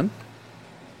promotion,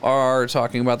 are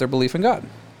talking about their belief in God.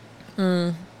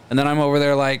 And then I'm over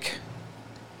there like,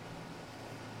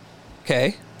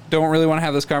 okay, don't really want to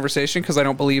have this conversation because I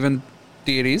don't believe in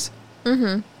deities.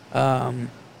 Mm-hmm.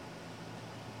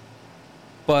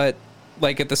 But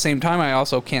like at the same time, I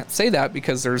also can't say that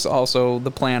because there's also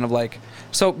the plan of like,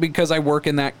 so because I work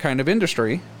in that kind of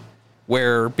industry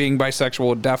where being bisexual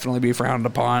would definitely be frowned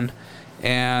upon,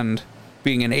 and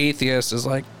being an atheist is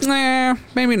like, nah,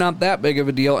 maybe not that big of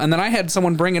a deal. And then I had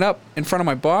someone bring it up in front of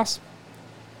my boss,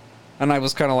 and I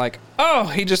was kind of like, oh,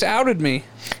 he just outed me.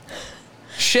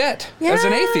 Shit, as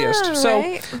an atheist. So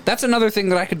right. that's another thing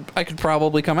that I could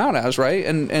probably come out as, right?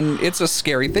 And it's a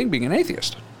scary thing being an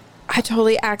atheist. I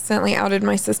totally accidentally outed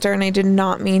my sister, and I did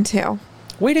not mean to.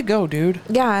 Way to go, dude.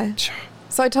 Yeah.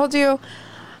 So I told you,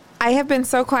 I have been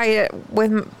so quiet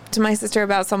to my sister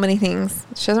about so many things.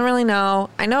 She doesn't really know.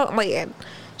 I know, like,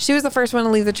 she was the first one to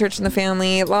leave the church in the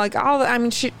family. Like, I mean,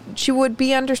 she would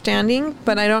be understanding,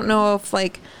 but I don't know if,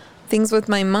 like, things with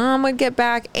my mom would get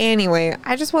back. Anyway,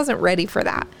 I just wasn't ready for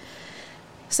that.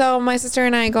 So my sister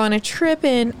and I go on a trip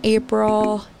in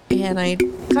April, and I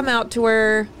come out to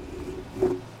her.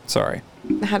 Sorry.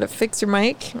 How to fix your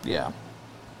mic. Yeah.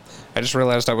 I just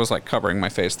realized I was like covering my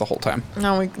face the whole time.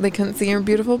 No, they couldn't see your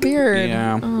beautiful beard.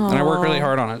 Yeah. Aww. And I work really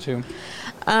hard on it too.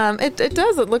 It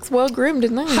does. It looks well groomed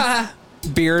and nice.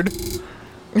 Beard.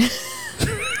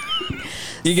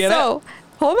 You get it?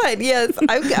 Hold on. Yes.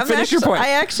 I'm Finish your point.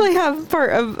 I actually have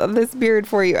part of this beard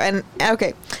for you. And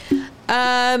okay.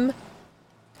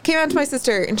 Came out to my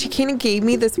sister, and she kind of gave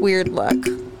me this weird look.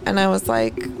 And I was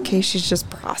like, okay, she's just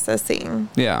processing.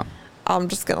 Yeah. I'm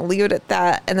just going to leave it at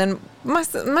that. And then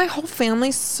my whole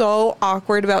family's so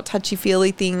awkward about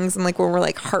touchy-feely things. And, like, when we're,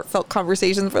 like, heartfelt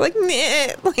conversations, we're like,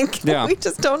 meh. Like, yeah. We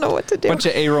just don't know what to do. Bunch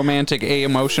of aromantic,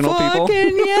 emotional people.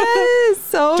 Yes.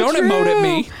 So don't true. emote at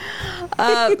me.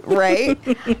 Right.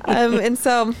 And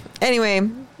so, anyway.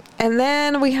 And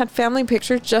then we had family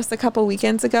pictures just a couple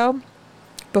weekends ago.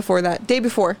 Before that. Day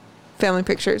before. Family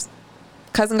pictures.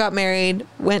 Cousin got married.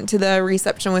 Went to the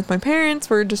reception with my parents.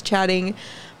 We're just chatting.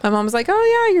 My mom was like,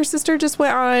 oh, yeah, your sister just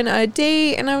went on a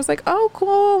date. And I was like, oh,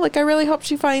 cool. Like, I really hope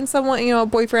she finds someone, a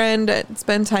boyfriend to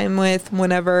spend time with,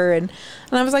 whenever. And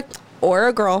I was like, or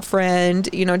a girlfriend,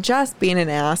 just being an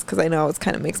ass, because I know it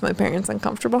kind of makes my parents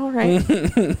uncomfortable, right?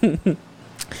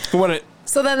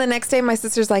 So then the next day, my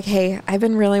sister's like, hey, I've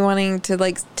been really wanting to,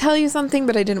 like, tell you something,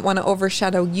 but I didn't want to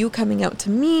overshadow you coming out to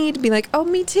me to be like, oh,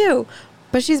 me too.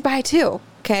 But she's bi too.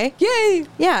 Okay. Yay.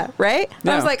 Yeah. Right.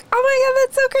 Yeah. I was like, oh my God,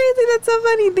 that's so crazy. That's so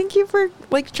funny. Thank you for,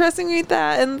 like, trusting me with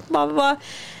that and blah, blah, blah.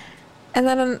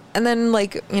 And then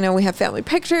like, we have family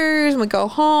pictures and we go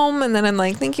home, and then I'm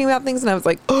like thinking about things, and I was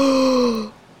like,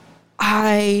 oh,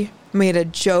 I made a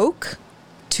joke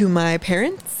to my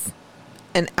parents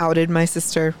and outed my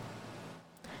sister.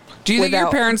 Do you think your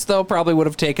parents, though, probably would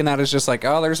have taken that as just like,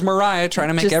 oh, there's Mariah trying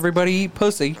to make everybody eat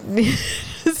pussy?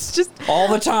 It's just all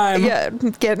the time. Yeah,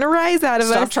 getting a rise out of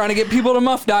us. Stop trying to get people to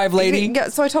muff dive, lady. Yeah,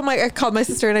 so I called my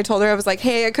sister and I told her, I was like,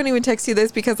 hey, I couldn't even text you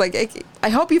this because, like, I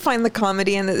hope you find the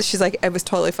comedy. And she's like, it was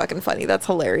totally fucking funny. That's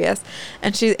hilarious.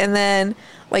 And then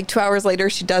like 2 hours later,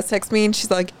 she does text me and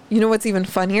she's like, you know what's even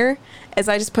funnier? As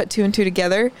I just put two and two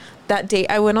together, that date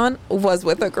I went on was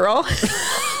with a girl.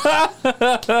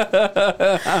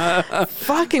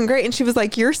 Fucking great. And she was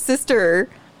like, your sister,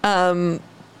 Radar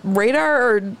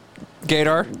or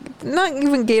Gator? Not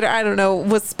even Gator, I don't know,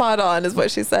 was spot on is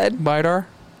what she said. Bidar?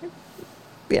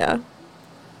 Yeah.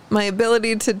 My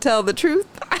ability to tell the truth.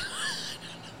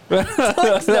 Like,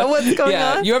 know what's going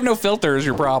on. You have no filter is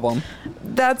your problem.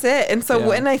 That's it. And so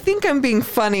when I think I'm being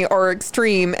funny or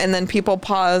extreme, and then people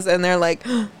pause and they're like,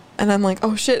 and I'm like,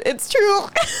 oh shit, it's true.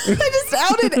 I just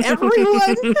outed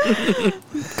everyone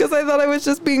because I thought I was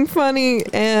just being funny,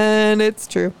 and it's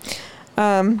true.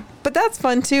 But that's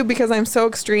fun too, because I'm so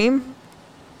extreme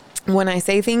when I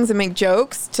say things and make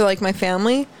jokes to, like, my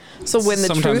family. So when the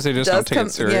sometimes truth they just does don't take come,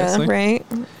 it seriously. yeah, right.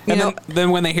 And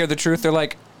then when they hear the truth, they're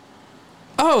like,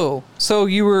 oh, so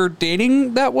you were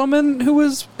dating that woman who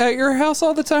was at your house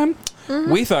all the time?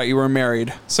 Mm-hmm. We thought you were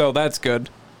married, so that's good.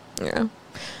 Yeah.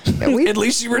 At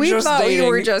least you were just dating. We thought we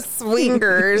were just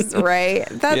swingers, right?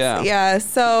 That's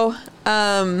So,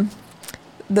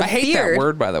 I hate that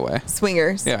word, by the way.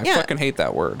 Swingers. Yeah, I fucking hate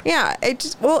that word. Yeah,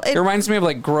 it reminds me of,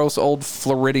 like, gross old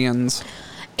Floridians.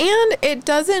 And it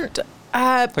doesn't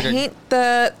paint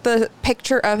the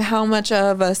picture of how much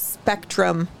of a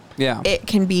spectrum it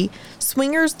can be.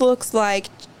 Swingers looks like,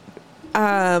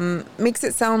 makes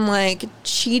it sound like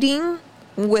cheating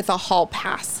with a hall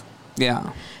pass.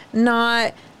 Yeah.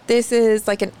 Not, this is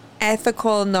like an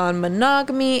ethical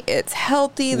non-monogamy. It's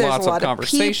healthy. There's lots a lot of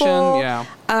conversation. People.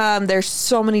 Yeah. There's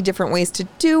so many different ways to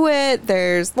do it.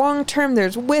 There's long-term.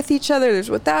 There's with each other. There's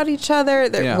without each other.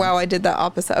 Wow, I did that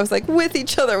opposite. I was like, with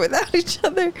each other, without each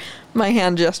other. My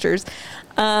hand gestures.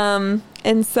 And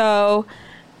so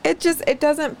it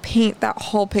doesn't paint that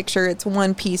whole picture. It's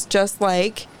one piece, just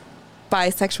like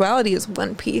bisexuality is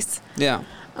one piece. Yeah.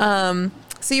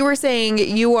 So you were saying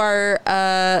you are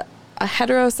a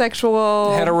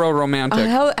heterosexual,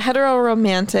 Heteroromantic.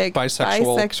 heteroromantic,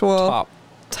 Bisexual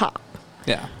top.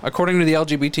 Yeah. According to the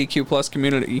LGBTQ plus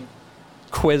community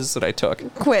quiz that I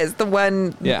took. Quiz, the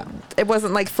one. Yeah. It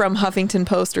wasn't like from Huffington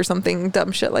Post or something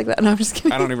dumb shit like that. No, I'm just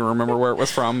kidding. I don't even remember where it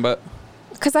was from, but.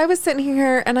 Because I was sitting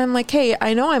here and I'm like, hey,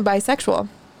 I know I'm bisexual.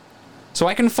 So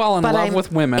I can fall in but love I'm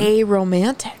with women.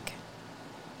 aromantic.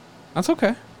 That's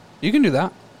okay. You can do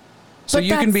that. So But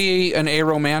you can that's- be an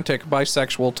aromantic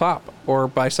bisexual top or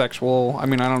bisexual. I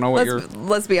mean, I don't know what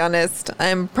Let's be honest.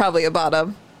 I'm probably a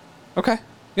bottom. Okay.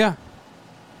 Yeah.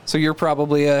 So you're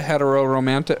probably a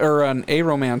heteroromantic or an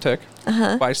aromantic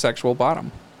bisexual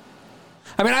bottom.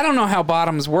 I mean, I don't know how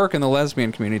bottoms work in the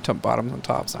lesbian community, bottoms and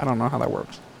tops. I don't know how that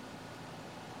works.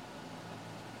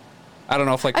 I don't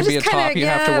know if, like, to be a top, you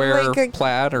have to wear like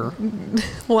plaid or...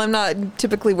 Well, I'm not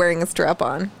typically wearing a strap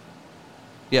on.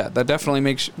 Yeah, that definitely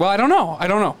makes... Well, I don't know.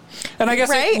 And I guess,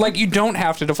 Right? like, you don't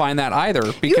have to define that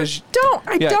either because... You don't.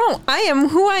 I Yeah. don't. I am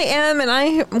who I am, and I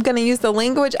am going to use the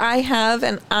language I have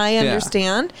and I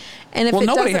understand. And if Well, it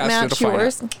nobody doesn't has to match define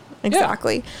yours... it.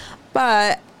 Exactly.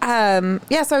 But,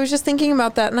 yeah, so I was just thinking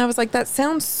about that, and I was like, that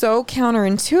sounds so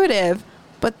counterintuitive,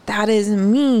 but that is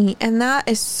me. And that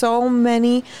is so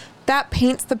many... That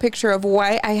paints the picture of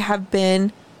why I have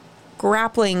been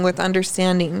grappling with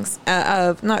understandings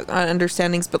of not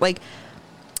understandings, but like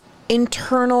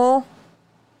internal.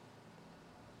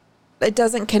 It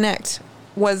doesn't connect.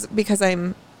 Was because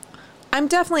I'm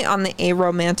definitely on the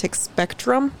aromantic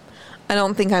spectrum. I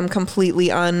don't think I'm completely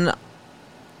unable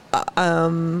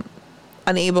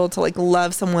to like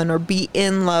love someone or be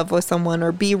in love with someone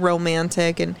or be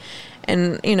romantic and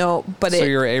you know. But So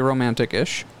you're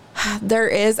aromantic-ish? There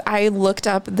is. I looked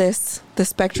up the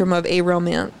spectrum of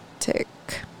aromantic.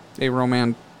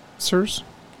 Aromancers?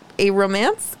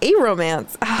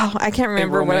 Aromance. Oh, I can't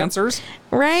remember. Aromancers?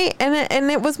 Right,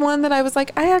 and it was one that I was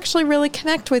like, I actually really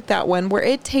connect with that one, where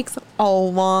it takes a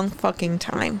long fucking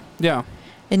time, Yeah.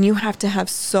 and you have to have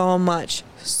so much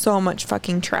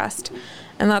fucking trust,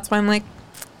 and that's why I'm like,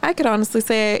 I could honestly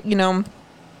say, you know,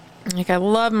 like I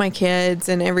love my kids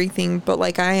and everything, but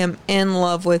like I am in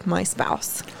love with my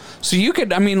spouse. So you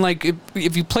could, I mean, like,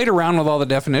 if you played around with all the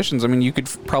definitions, I mean, you could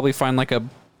probably find like a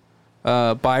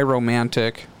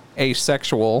biromantic,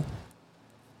 asexual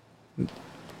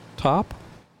top.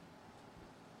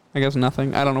 I guess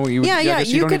nothing. I don't know what you would. Yeah. I guess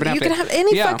you could have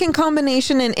any fucking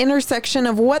combination and intersection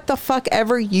of what the fuck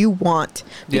ever you want,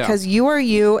 because you are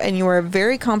you, and you are a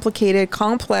very complicated,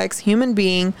 complex human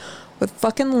being with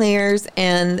fucking layers,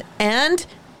 and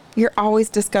you're always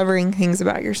discovering things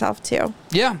about yourself too.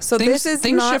 Yeah. So things this is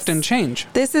things not, shift and change.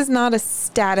 This is not a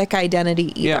static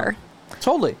identity either. Yeah.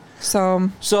 Totally. So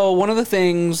one of the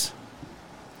things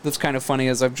that's kind of funny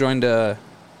is I've joined so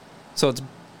it's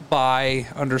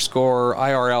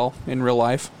bi_IRL in real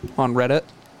life on Reddit.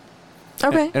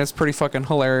 okay. And it's pretty fucking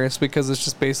hilarious because it's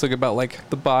just basically about like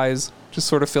the bis just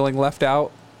sort of feeling left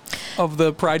out of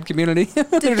the pride community.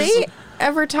 Did they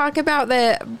ever talk about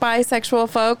that bisexual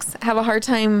folks have a hard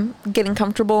time getting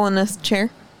comfortable in a chair,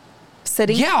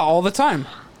 sitting? Yeah, all the time.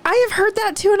 I have heard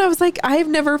that too, and I was like, I have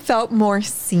never felt more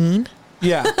seen.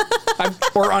 Yeah.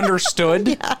 Or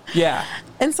understood. Yeah.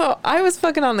 And so I was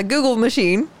fucking on the Google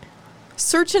machine,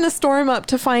 searching a storm up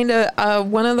to find a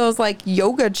one of those like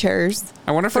yoga chairs.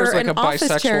 I wonder if there's like a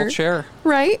bisexual chair.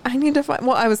 Right? I need to find.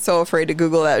 Well, I was so afraid to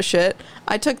Google that shit.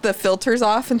 I took the filters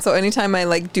off, and so anytime I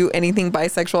like do anything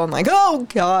bisexual, I'm like, oh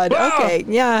god, okay,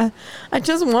 yeah. I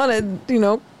just wanted, you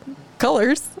know,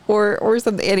 colors or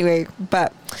something. Anyway,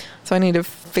 but so I need to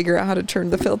figure out how to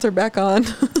turn the filter back on.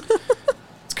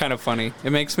 It's kind of funny.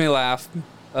 It makes me laugh.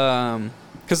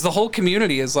 Because the whole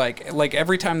community is like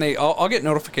every time I'll get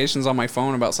notifications on my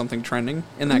phone about something trending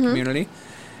in that community,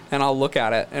 and I'll look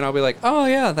at it and I'll be like, oh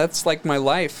yeah, that's like my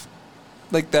life.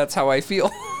 Like that's how I feel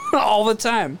all the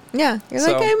time. Yeah, you're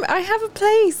So- like, I have a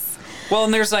place. Well,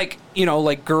 and there's like, you know,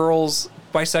 like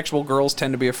bisexual girls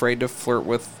tend to be afraid to flirt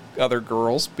with other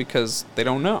girls because they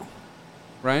don't know.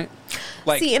 Right?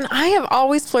 Like, See, and I have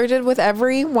always flirted with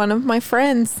every one of my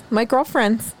friends, my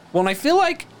girlfriends. well, and I feel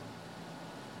like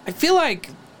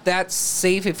that's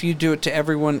safe if you do it to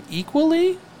everyone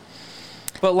equally.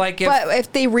 But like, But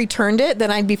if they returned it,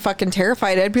 then I'd be fucking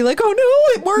terrified. I'd be like, oh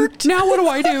no, it worked. now what do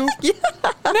I do? Yeah.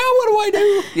 Now what do I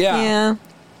do? Yeah.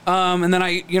 And then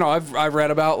I've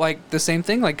read about like the same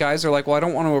thing. Like guys are like, well, I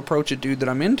don't want to approach a dude that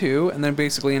I'm into, and then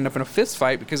basically end up in a fist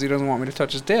fight because he doesn't want me to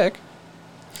touch his dick.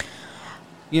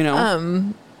 You know.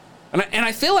 And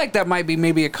I feel like that might be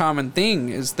maybe a common thing,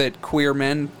 is that queer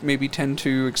men maybe tend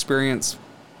to experience.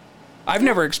 I've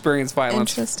never experienced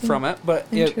violence Interesting. from it, but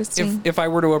Interesting. if I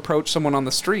were to approach someone on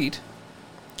the street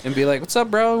and be like, "What's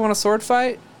up, bro? Want a sword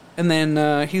fight?" and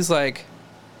then he's like,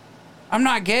 "I'm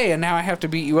not gay, and now I have to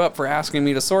beat you up for asking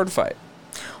me to sword fight."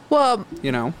 Well,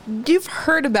 You know? you've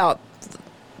heard about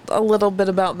a little bit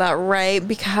about that, right?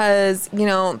 Because,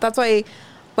 that's why,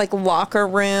 like, locker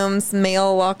rooms,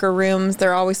 male locker rooms,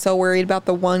 they're always so worried about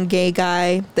the one gay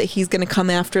guy that he's going to come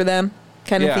after them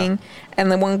kind of Yeah. thing. And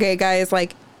the one gay guy is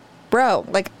like, bro,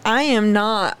 like, I am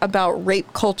not about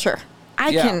rape culture. I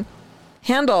Yeah. can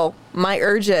handle my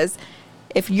urges.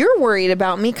 If you're worried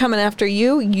about me coming after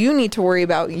you, you need to worry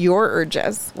about your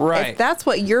urges. Right. If that's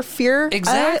what your fear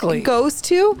Exactly. goes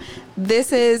to,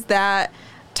 this is that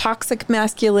toxic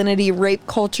masculinity, rape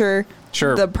culture,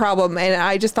 Sure. the problem. And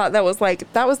I just thought that was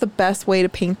the best way to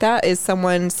paint that, is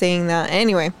someone saying that.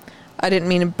 Anyway, I didn't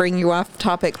mean to bring you off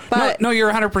topic, but No, you're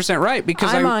 100% right,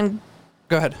 because I'm on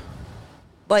Go ahead.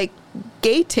 like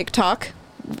gay TikTok,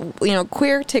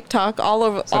 queer TikTok, all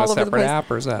over Is that a the separate place.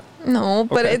 app, or is that? No,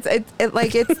 but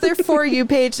Okay. it's their For You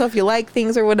page. So if you like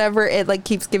things or whatever, it like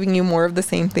keeps giving you more of the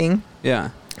same thing. Yeah.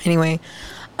 Anyway,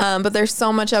 but there's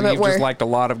so much of So it you've where just liked a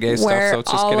lot of gay stuff, where so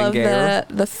it's just all getting of gayer.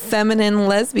 the feminine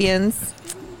lesbians,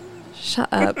 shut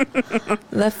up,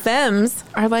 the femmes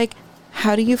are like,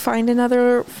 how do you find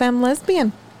another femme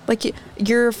lesbian? Like,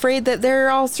 you're afraid that they're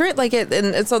all straight, like it,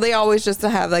 and so they always just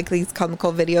have like these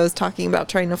comical videos talking about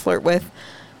trying to flirt with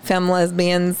femme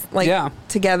lesbians, like Yeah.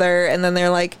 together, and then they're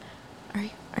like,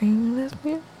 are you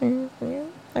lesbian?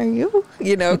 Are you?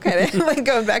 Kind of like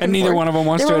going back and And neither forth. one of them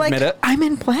wants They to were admit like, it. I'm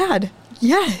in plaid.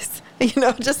 Yes.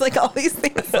 Just like all these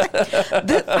things. Like,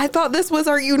 I thought this was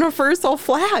our universal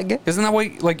flag. Isn't that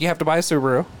what, like, you have to buy a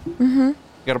Subaru? Mm-hmm. You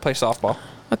got to play softball.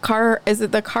 Is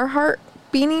it the Carhartt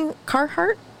beanie?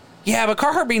 Carhartt? Yeah, but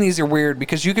Carhartt beanies are weird,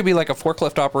 because you could be like a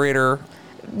forklift operator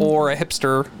or a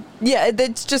hipster. Yeah,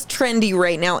 it's just trendy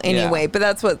right now anyway. Yeah. But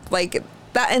that's what, like,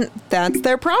 that, and that's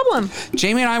their problem.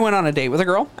 Jamie and I went on a date with a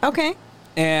girl, Okay.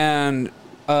 and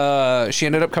she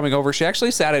ended up coming over. She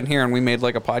actually sat in here, and we made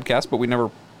like a podcast, but we never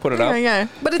put it Yeah, up. yeah.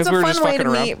 But it's 'Cause a we were fun just way to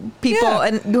fucking meet around. people, Yeah.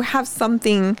 and you have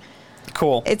something.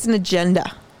 Cool. It's an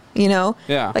agenda,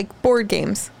 Yeah. like board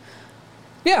games.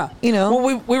 Yeah.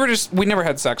 Well, we never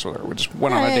had sex with her. We just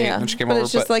went on a date, and then she came but over.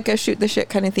 it's just like a shoot the shit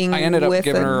kind of thing. I ended up with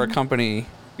giving her a company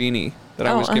beanie that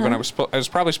I Oh, was given. uh-huh. I was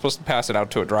probably supposed to pass it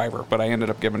out to a driver, but I ended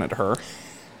up giving it to her.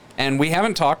 And we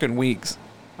haven't talked in weeks,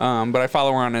 but I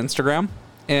follow her on Instagram,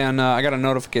 and I got a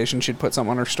notification she'd put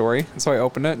something on her story, and so I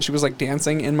opened it, and she was like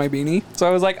dancing in my beanie. So I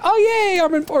was like, "Oh yay,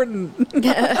 I'm important!"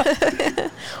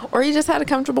 Or you just had a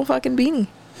comfortable fucking beanie,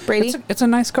 Brady. It's a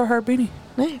nice Carhartt beanie.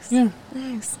 Nice. Yeah,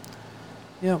 Nice.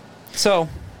 yeah. So,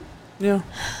 yeah.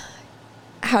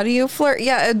 How do you flirt?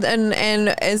 Yeah,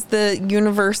 and is the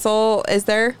universal? Is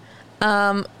there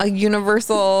a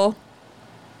universal?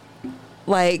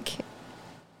 Like,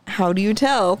 how do you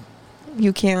tell?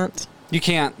 You can't. You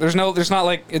can't. There's not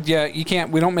like, yeah, you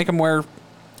can't. We don't make them wear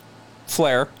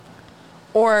flare.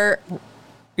 Or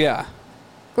Yeah.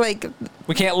 like,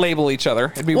 We can't label each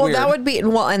other. It'd be well, weird. that would be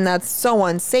and that's so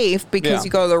unsafe because Yeah. you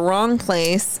go to the wrong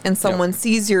place and someone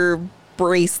sees your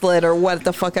bracelet or what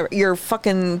the fuck, your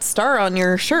fucking star on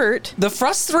your shirt. The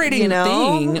frustrating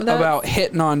thing about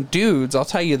hitting on dudes, I'll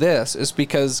tell you this, is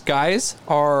because guys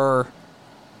are...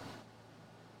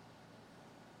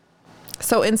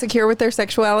 So insecure with their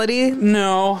sexuality.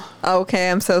 No. Okay,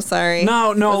 I'm so sorry. No,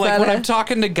 Was like that when a- I'm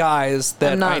talking to guys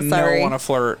that I'm not I know sorry. want to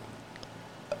flirt,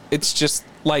 it's just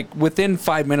like within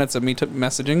 5 minutes of me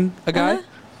messaging a guy, Uh-huh.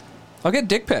 I'll get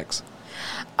dick pics.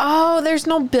 Oh, there's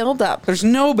no buildup. There's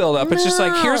no build up. It's just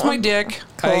like, here's my dick.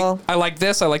 Cool. I like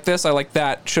this. I like this. I like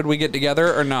that. Should we get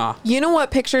together or nah? You know what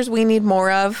pictures we need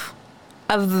more of?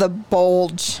 Of the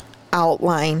bulge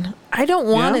outline. I don't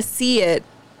want to Yeah? see it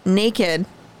naked.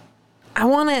 I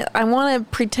want to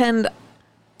pretend.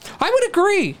 I would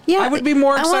agree. Yeah, I would be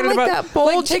more I want, excited like, about that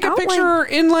bulge take a outline. picture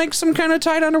in like some kind of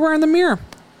tight underwear in the mirror.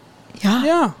 Yeah.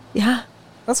 Yeah, Yeah.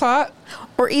 that's hot.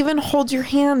 Or even hold your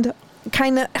hand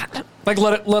kind of. Like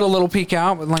let a little peek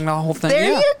out, but like the whole thing.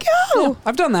 There yeah. you go.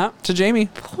 I've done that to Jamie.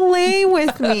 Play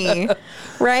with me.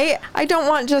 Right? I don't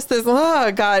want just this,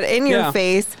 oh, God, in your Yeah.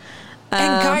 face.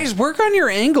 And guys, work on your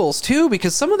angles too,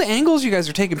 because some of the angles you guys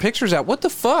are taking pictures at, what the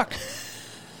fuck?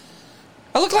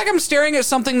 I look like I'm staring at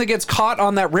something that gets caught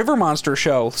on that River Monster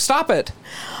show. Stop it.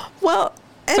 Well,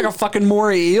 It's like a fucking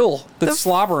moray eel that's The-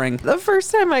 slobbering. the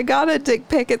first time I got a dick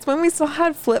pic, it's when we still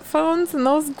had flip phones and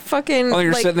those fucking. Oh,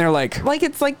 you're like, sitting there like... like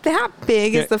it's like that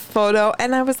big Yeah. is the photo,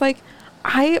 and I was like,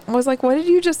 what did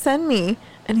you just send me?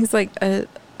 And he's like, a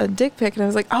a dick pic, and I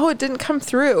was like, oh, it didn't come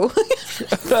through.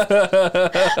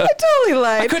 I totally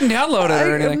lied. I couldn't download it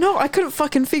or anything. No, I couldn't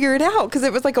fucking figure it out because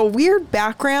it was like a weird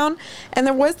background, and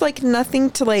there was like nothing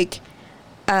to like.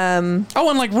 Oh,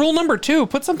 and like rule number 2,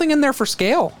 put something in there for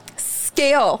scale.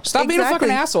 Scale. Stop being a fucking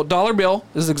asshole. $1 bill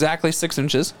is exactly 6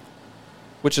 inches,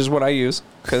 which is what I use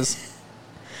because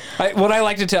what I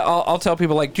like to tell, I'll tell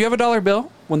people like, do you have a $1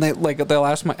 bill? When they'll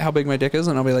ask how big my dick is,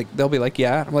 and they'll be like,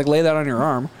 yeah. I'm like, lay that on your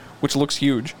arm, which looks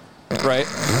huge, right?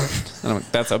 And I'm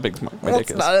like, that's how big my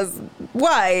dick is. Not as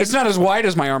wide. It's not as wide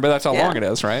as my arm, but that's how long it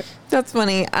is, right? That's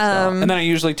funny. And then I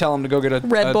usually tell them to go get a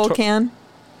Red Bull can.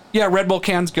 Yeah, Red Bull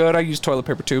can's good. I use toilet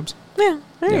paper tubes. Yeah,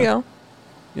 there you go.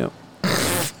 Yep.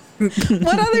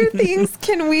 What other things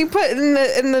can we put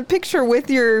in the picture with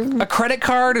your? A credit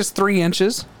card is 3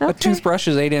 inches. Okay. A toothbrush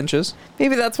is 8 inches.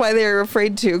 Maybe that's why they're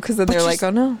afraid to, because then they're like,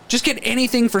 oh no. Just get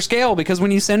anything for scale, because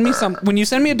when you send me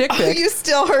a dick pic, You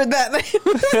still heard that name.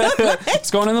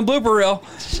 it's going in the blooper reel.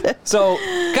 So,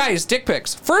 guys, dick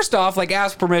pics. First off, like,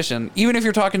 ask permission. Even if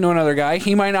you're talking to another guy,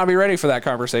 he might not be ready for that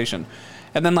conversation.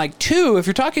 And then, like, 2, if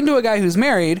you're talking to a guy who's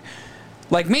married,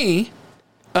 like me,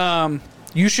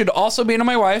 you should also be into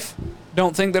my wife.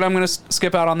 Don't think that I'm going to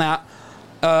skip out on that.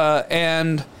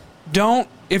 And don't,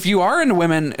 if you are into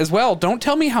women as well, don't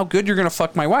tell me how good you're going to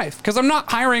fuck my wife, because I'm not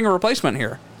hiring a replacement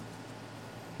here.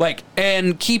 Like,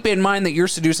 and keep in mind that you're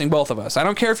seducing both of us. I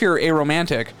don't care if you're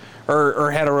aromantic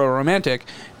or hetero-romantic.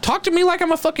 Talk to me like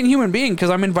I'm a fucking human being, because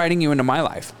I'm inviting you into my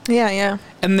life. Yeah.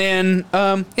 And then,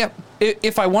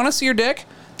 if I want to see your dick,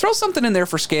 throw something in there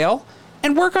for scale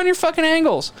and work on your fucking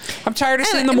angles. I'm tired of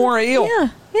seeing the moray eel.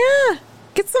 Yeah.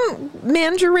 Get some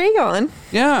lingerie on.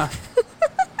 Yeah.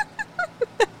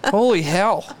 Holy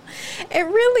hell. It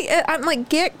really, I'm like,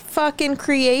 get fucking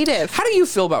creative. How do you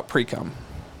feel about pre-cum?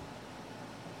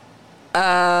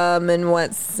 In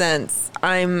what sense?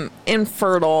 I'm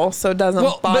infertile, so it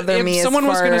doesn't bother me. If someone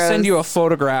was going to send you a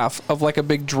photograph of like a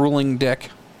big drooling dick.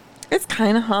 It's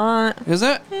kind of hot. Is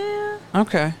it? Yeah.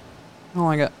 Okay. I don't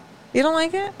like it. You don't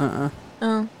like it?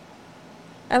 Oh.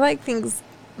 I like things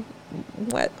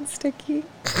wet and sticky.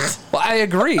 Well, I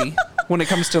agree when it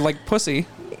comes to like pussy.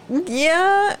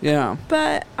 Yeah. Yeah.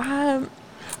 But I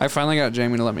finally got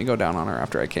Jamie to let me go down on her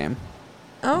after I came.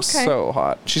 Okay. So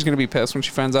hot. She's going to be pissed when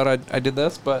she finds out I did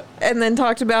this, but... And then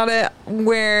talked about it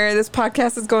where this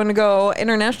podcast is going to go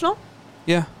international?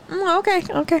 Yeah.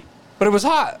 Okay. But it was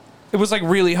hot. It was like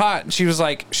really hot. And she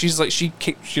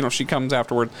comes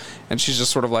afterward and she's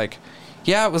just sort of like,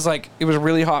 yeah, it was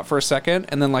really hot for a second.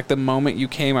 And then like the moment you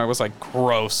came, I was like,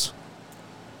 gross.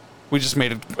 We just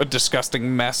made a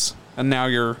disgusting mess. And now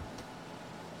you're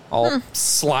all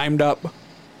slimed up.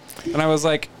 And I was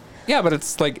like, yeah, but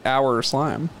it's like our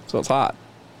slime, so it's hot.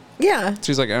 Yeah.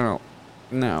 She's like, I don't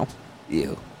know.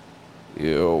 Ew.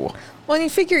 Well, you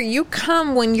figure you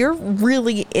come when you're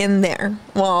really in there.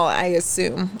 Well, I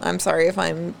assume. I'm sorry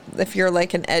if you're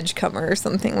like an edge comer or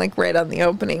something, like right on the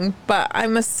opening. But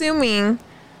I'm assuming.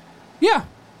 Yeah.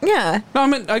 Yeah.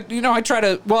 No, I try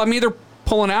to. Well, I'm either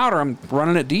pulling out or I'm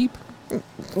running it deep.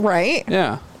 Right.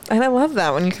 Yeah. And I love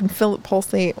that when you can feel it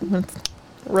pulsate when it's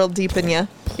real deep in you.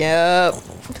 Yep.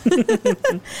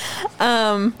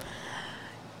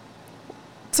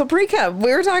 So pre-cum,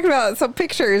 we were talking about some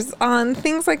pictures on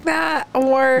things like that,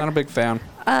 or Not a big fan.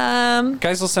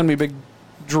 Guys will send me big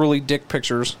drooly dick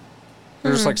pictures.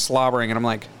 They're just like slobbering, and I'm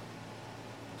like,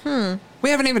 we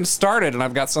haven't even started, and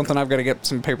I've got something I've got to get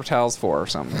some paper towels for or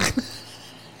something.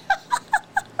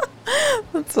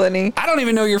 That's funny. I don't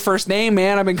even know your first name,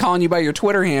 man. I've been calling you by your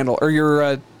Twitter handle, or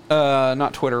your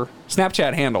not Twitter,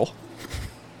 Snapchat handle.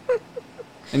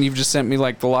 And you've just sent me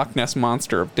like the Loch Ness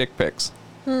monster of dick pics.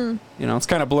 You know, it's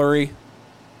kind of blurry.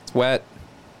 It's wet.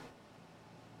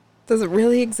 Does it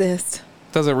really exist?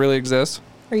 Does it really exist?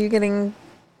 Are you getting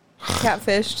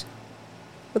catfished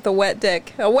with a wet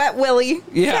dick? A wet willy?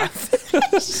 Yeah.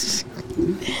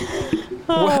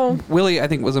 Oh. Willie, I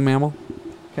think, was a mammal.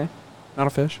 Okay. Not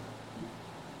a fish.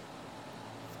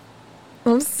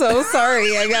 I'm so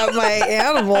sorry. I got my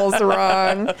animals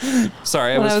wrong.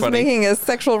 Sorry, it When was I was funny. making a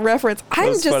sexual reference. I'm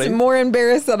was just funny. more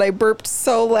embarrassed that I burped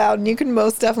so loud, and you can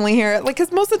most definitely hear it. Like,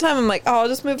 because most of the time I'm like, oh, I'll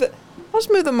just move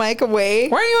the mic away.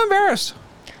 Why are you embarrassed?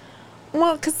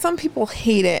 Well, because some people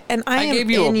hate it, and I am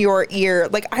gave you in a- your ear.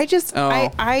 Like, I just,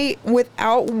 Oh. I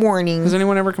without warning. Has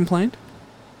anyone ever complained?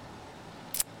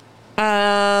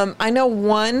 I know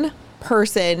one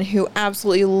person who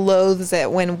absolutely loathes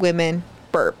it when women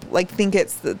burp. Like, think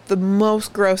it's the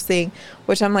most gross thing,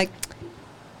 which I'm like,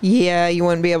 yeah, you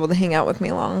wouldn't be able to hang out with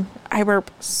me long. I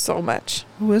burp so much.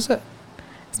 Who is it?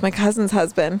 It's my cousin's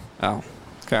husband. Oh,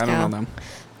 okay. I don't know them.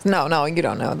 No, you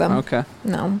don't know them. Okay.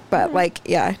 No, but like,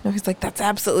 yeah, no, he's like, that's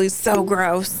absolutely so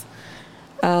gross.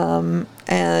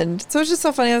 And so it's just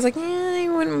so funny. I was like, yeah,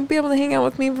 you wouldn't be able to hang out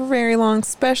with me for very long,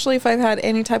 especially if I've had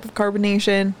any type of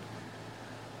carbonation.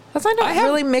 That's why I don't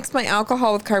really mix my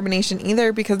alcohol with carbonation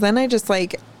either, because then I just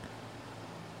like,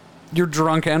 You're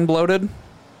drunk and bloated?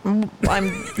 I'm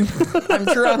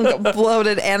drunk,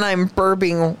 bloated, and I'm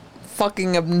burping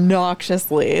fucking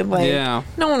obnoxiously. Like, Yeah.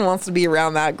 no one wants to be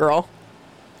around that girl.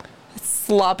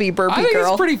 Sloppy burpy I think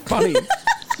girl. it's pretty funny.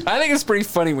 I think it's pretty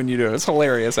funny when you do it. It's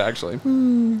hilarious, actually.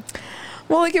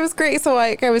 Well, like, it was great. So,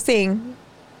 like I was saying,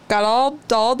 got all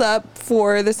dolled up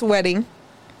for this wedding,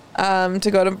 to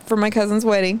go for my cousin's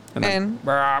wedding, and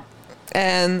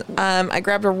I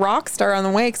grabbed a Rockstar on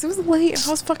the way because it was late.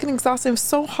 I was fucking exhausted. It was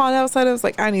so hot outside. I was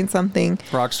like, I need something.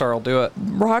 Rockstar will do it.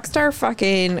 Rockstar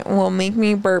fucking will make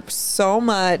me burp so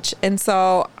much, and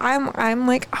so I'm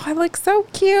like, oh, I look so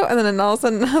cute, and then all of a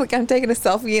sudden, like, I'm taking a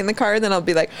selfie in the car, and then I'll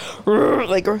be like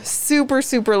a super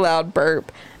super loud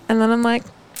burp, and then I'm like,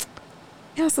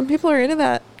 yeah, some people are into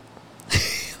that.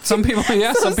 Some people,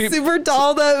 yeah, some people. Super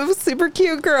dolled up, super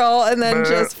cute girl, and then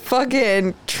just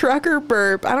fucking trucker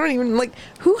burp. I don't even like,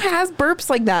 who has burps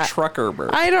like that? Trucker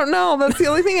burp. I don't know. That's the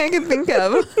only thing I can think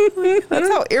of. That's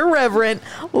how irreverent,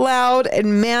 loud,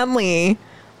 and manly.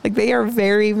 Like, they are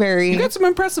very, very. You got some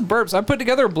impressive burps. I put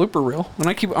together a blooper reel, and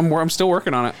I'm still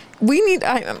working on it. We need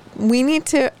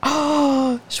to.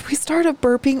 Oh, should we start a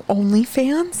burping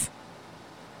OnlyFans?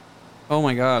 Oh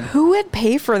my god. Who would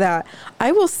pay for that?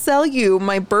 I will sell you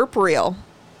my burp reel.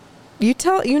 You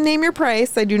name your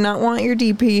price. I do not want your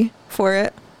DP for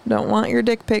it. Don't want your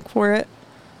dick pic for it.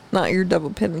 Not your double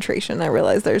penetration. I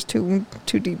realize there's two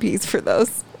DPs for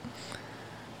those.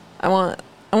 I want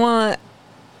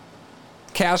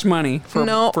Cash money for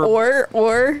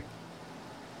or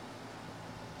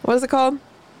what is it called?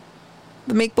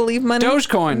 The make believe money.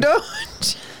 Dogecoin.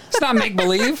 Doge. It's not make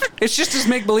believe. It's just as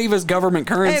make believe as government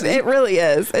currency. It really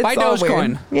is. It's buy all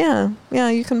Dogecoin. Weird. Yeah.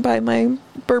 You can buy my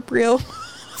burp reel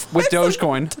with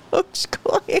Dogecoin.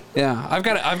 Dogecoin. Yeah, I've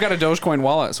got a Dogecoin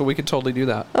wallet, so we could totally do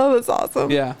that. Oh, that's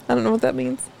awesome. Yeah. I don't know what that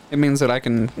means. It means that I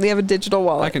can. We have a digital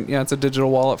wallet. Yeah, it's a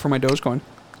digital wallet for my Dogecoin.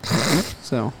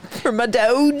 So. For my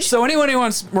Doge. So anyone who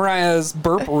wants Mariah's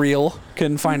burp reel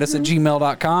can find us at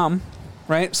gmail.com,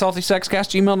 right?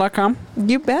 saltysexcast@gmail.com.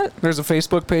 You bet. There's a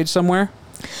Facebook page somewhere.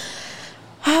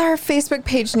 Our Facebook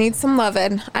page needs some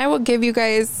lovin'. I will give you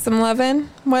guys some lovin'.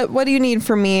 What do you need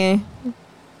from me?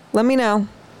 Let me know.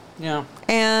 Yeah.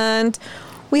 And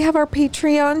we have our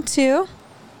Patreon too,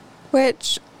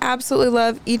 which absolutely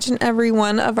love each and every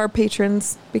one of our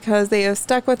patrons because they have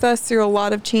stuck with us through a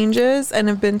lot of changes and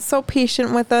have been so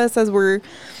patient with us as we're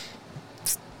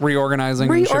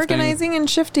reorganizing and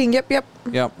shifting. Yep.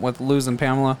 Yep, with losing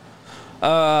Pamela.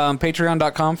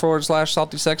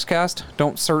 Patreon.com/saltysexcast.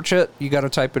 Don't search it. You got to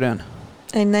type it in.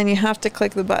 And then you have to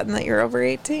click the button that you're over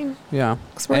 18. Yeah.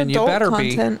 We're and you better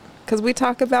content, because we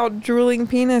talk about drooling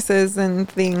penises and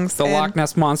things. The Loch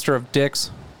Ness Monster of dicks.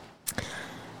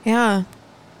 Yeah.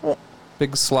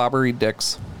 Big slobbery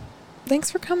dicks.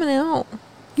 Thanks for coming out.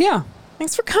 Yeah.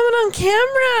 Thanks for coming on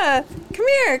camera. Come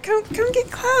here. Come get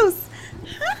close.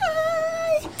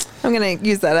 Hi. I'm going to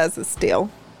use that as a steal.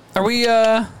 Are we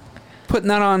putting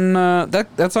that on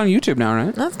that's on YouTube now,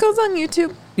 right? That goes on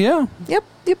YouTube. Yeah. Yep.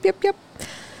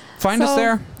 Find us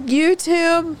there.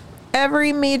 YouTube,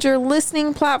 every major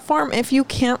listening platform. If you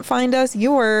can't find us,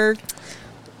 you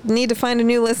need to find a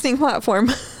new listening platform.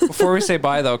 Before we say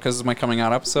bye, though, because it's my coming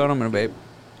out episode, I'm going to vape.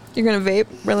 You're going to vape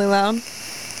really loud?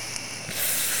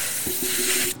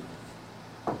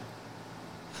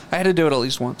 I had to do it at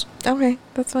least once. Okay,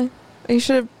 that's fine. You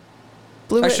should have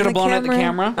I should have blown at the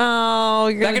camera. Oh,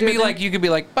 you're that could be like, you could be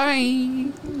like, bye.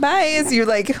 Bye, as you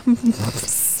like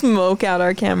smoke out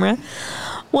our camera.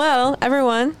 Well,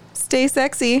 everyone, stay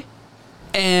sexy.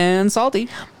 And salty.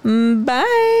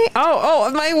 Bye. Oh,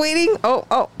 am I waiting?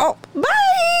 Oh, bye.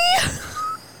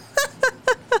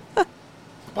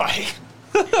 Bye.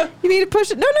 You need to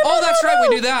push it. No. Oh, that's no. right.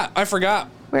 We do that. I forgot.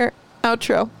 Where?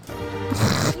 Outro.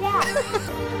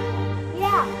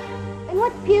 Yeah. And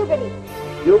what's puberty?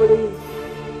 Puberty?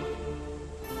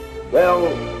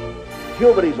 Well,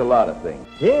 puberty's a lot of things.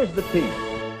 Here's the piece.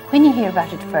 When you hear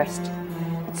about it first,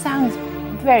 it sounds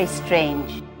very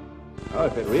strange. Oh,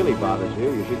 if it really bothers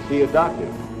you, you should see a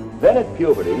doctor. Then at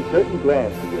puberty, certain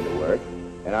glands begin to work,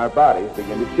 and our bodies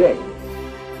begin to change.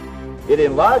 It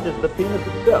enlarges the penis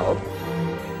itself.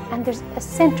 And there's a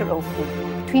central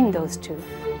opening between those two,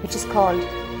 which is called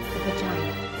the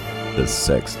vagina. The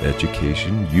sex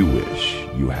education you wish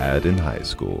you had in high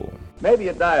school. Maybe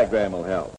a diagram will help.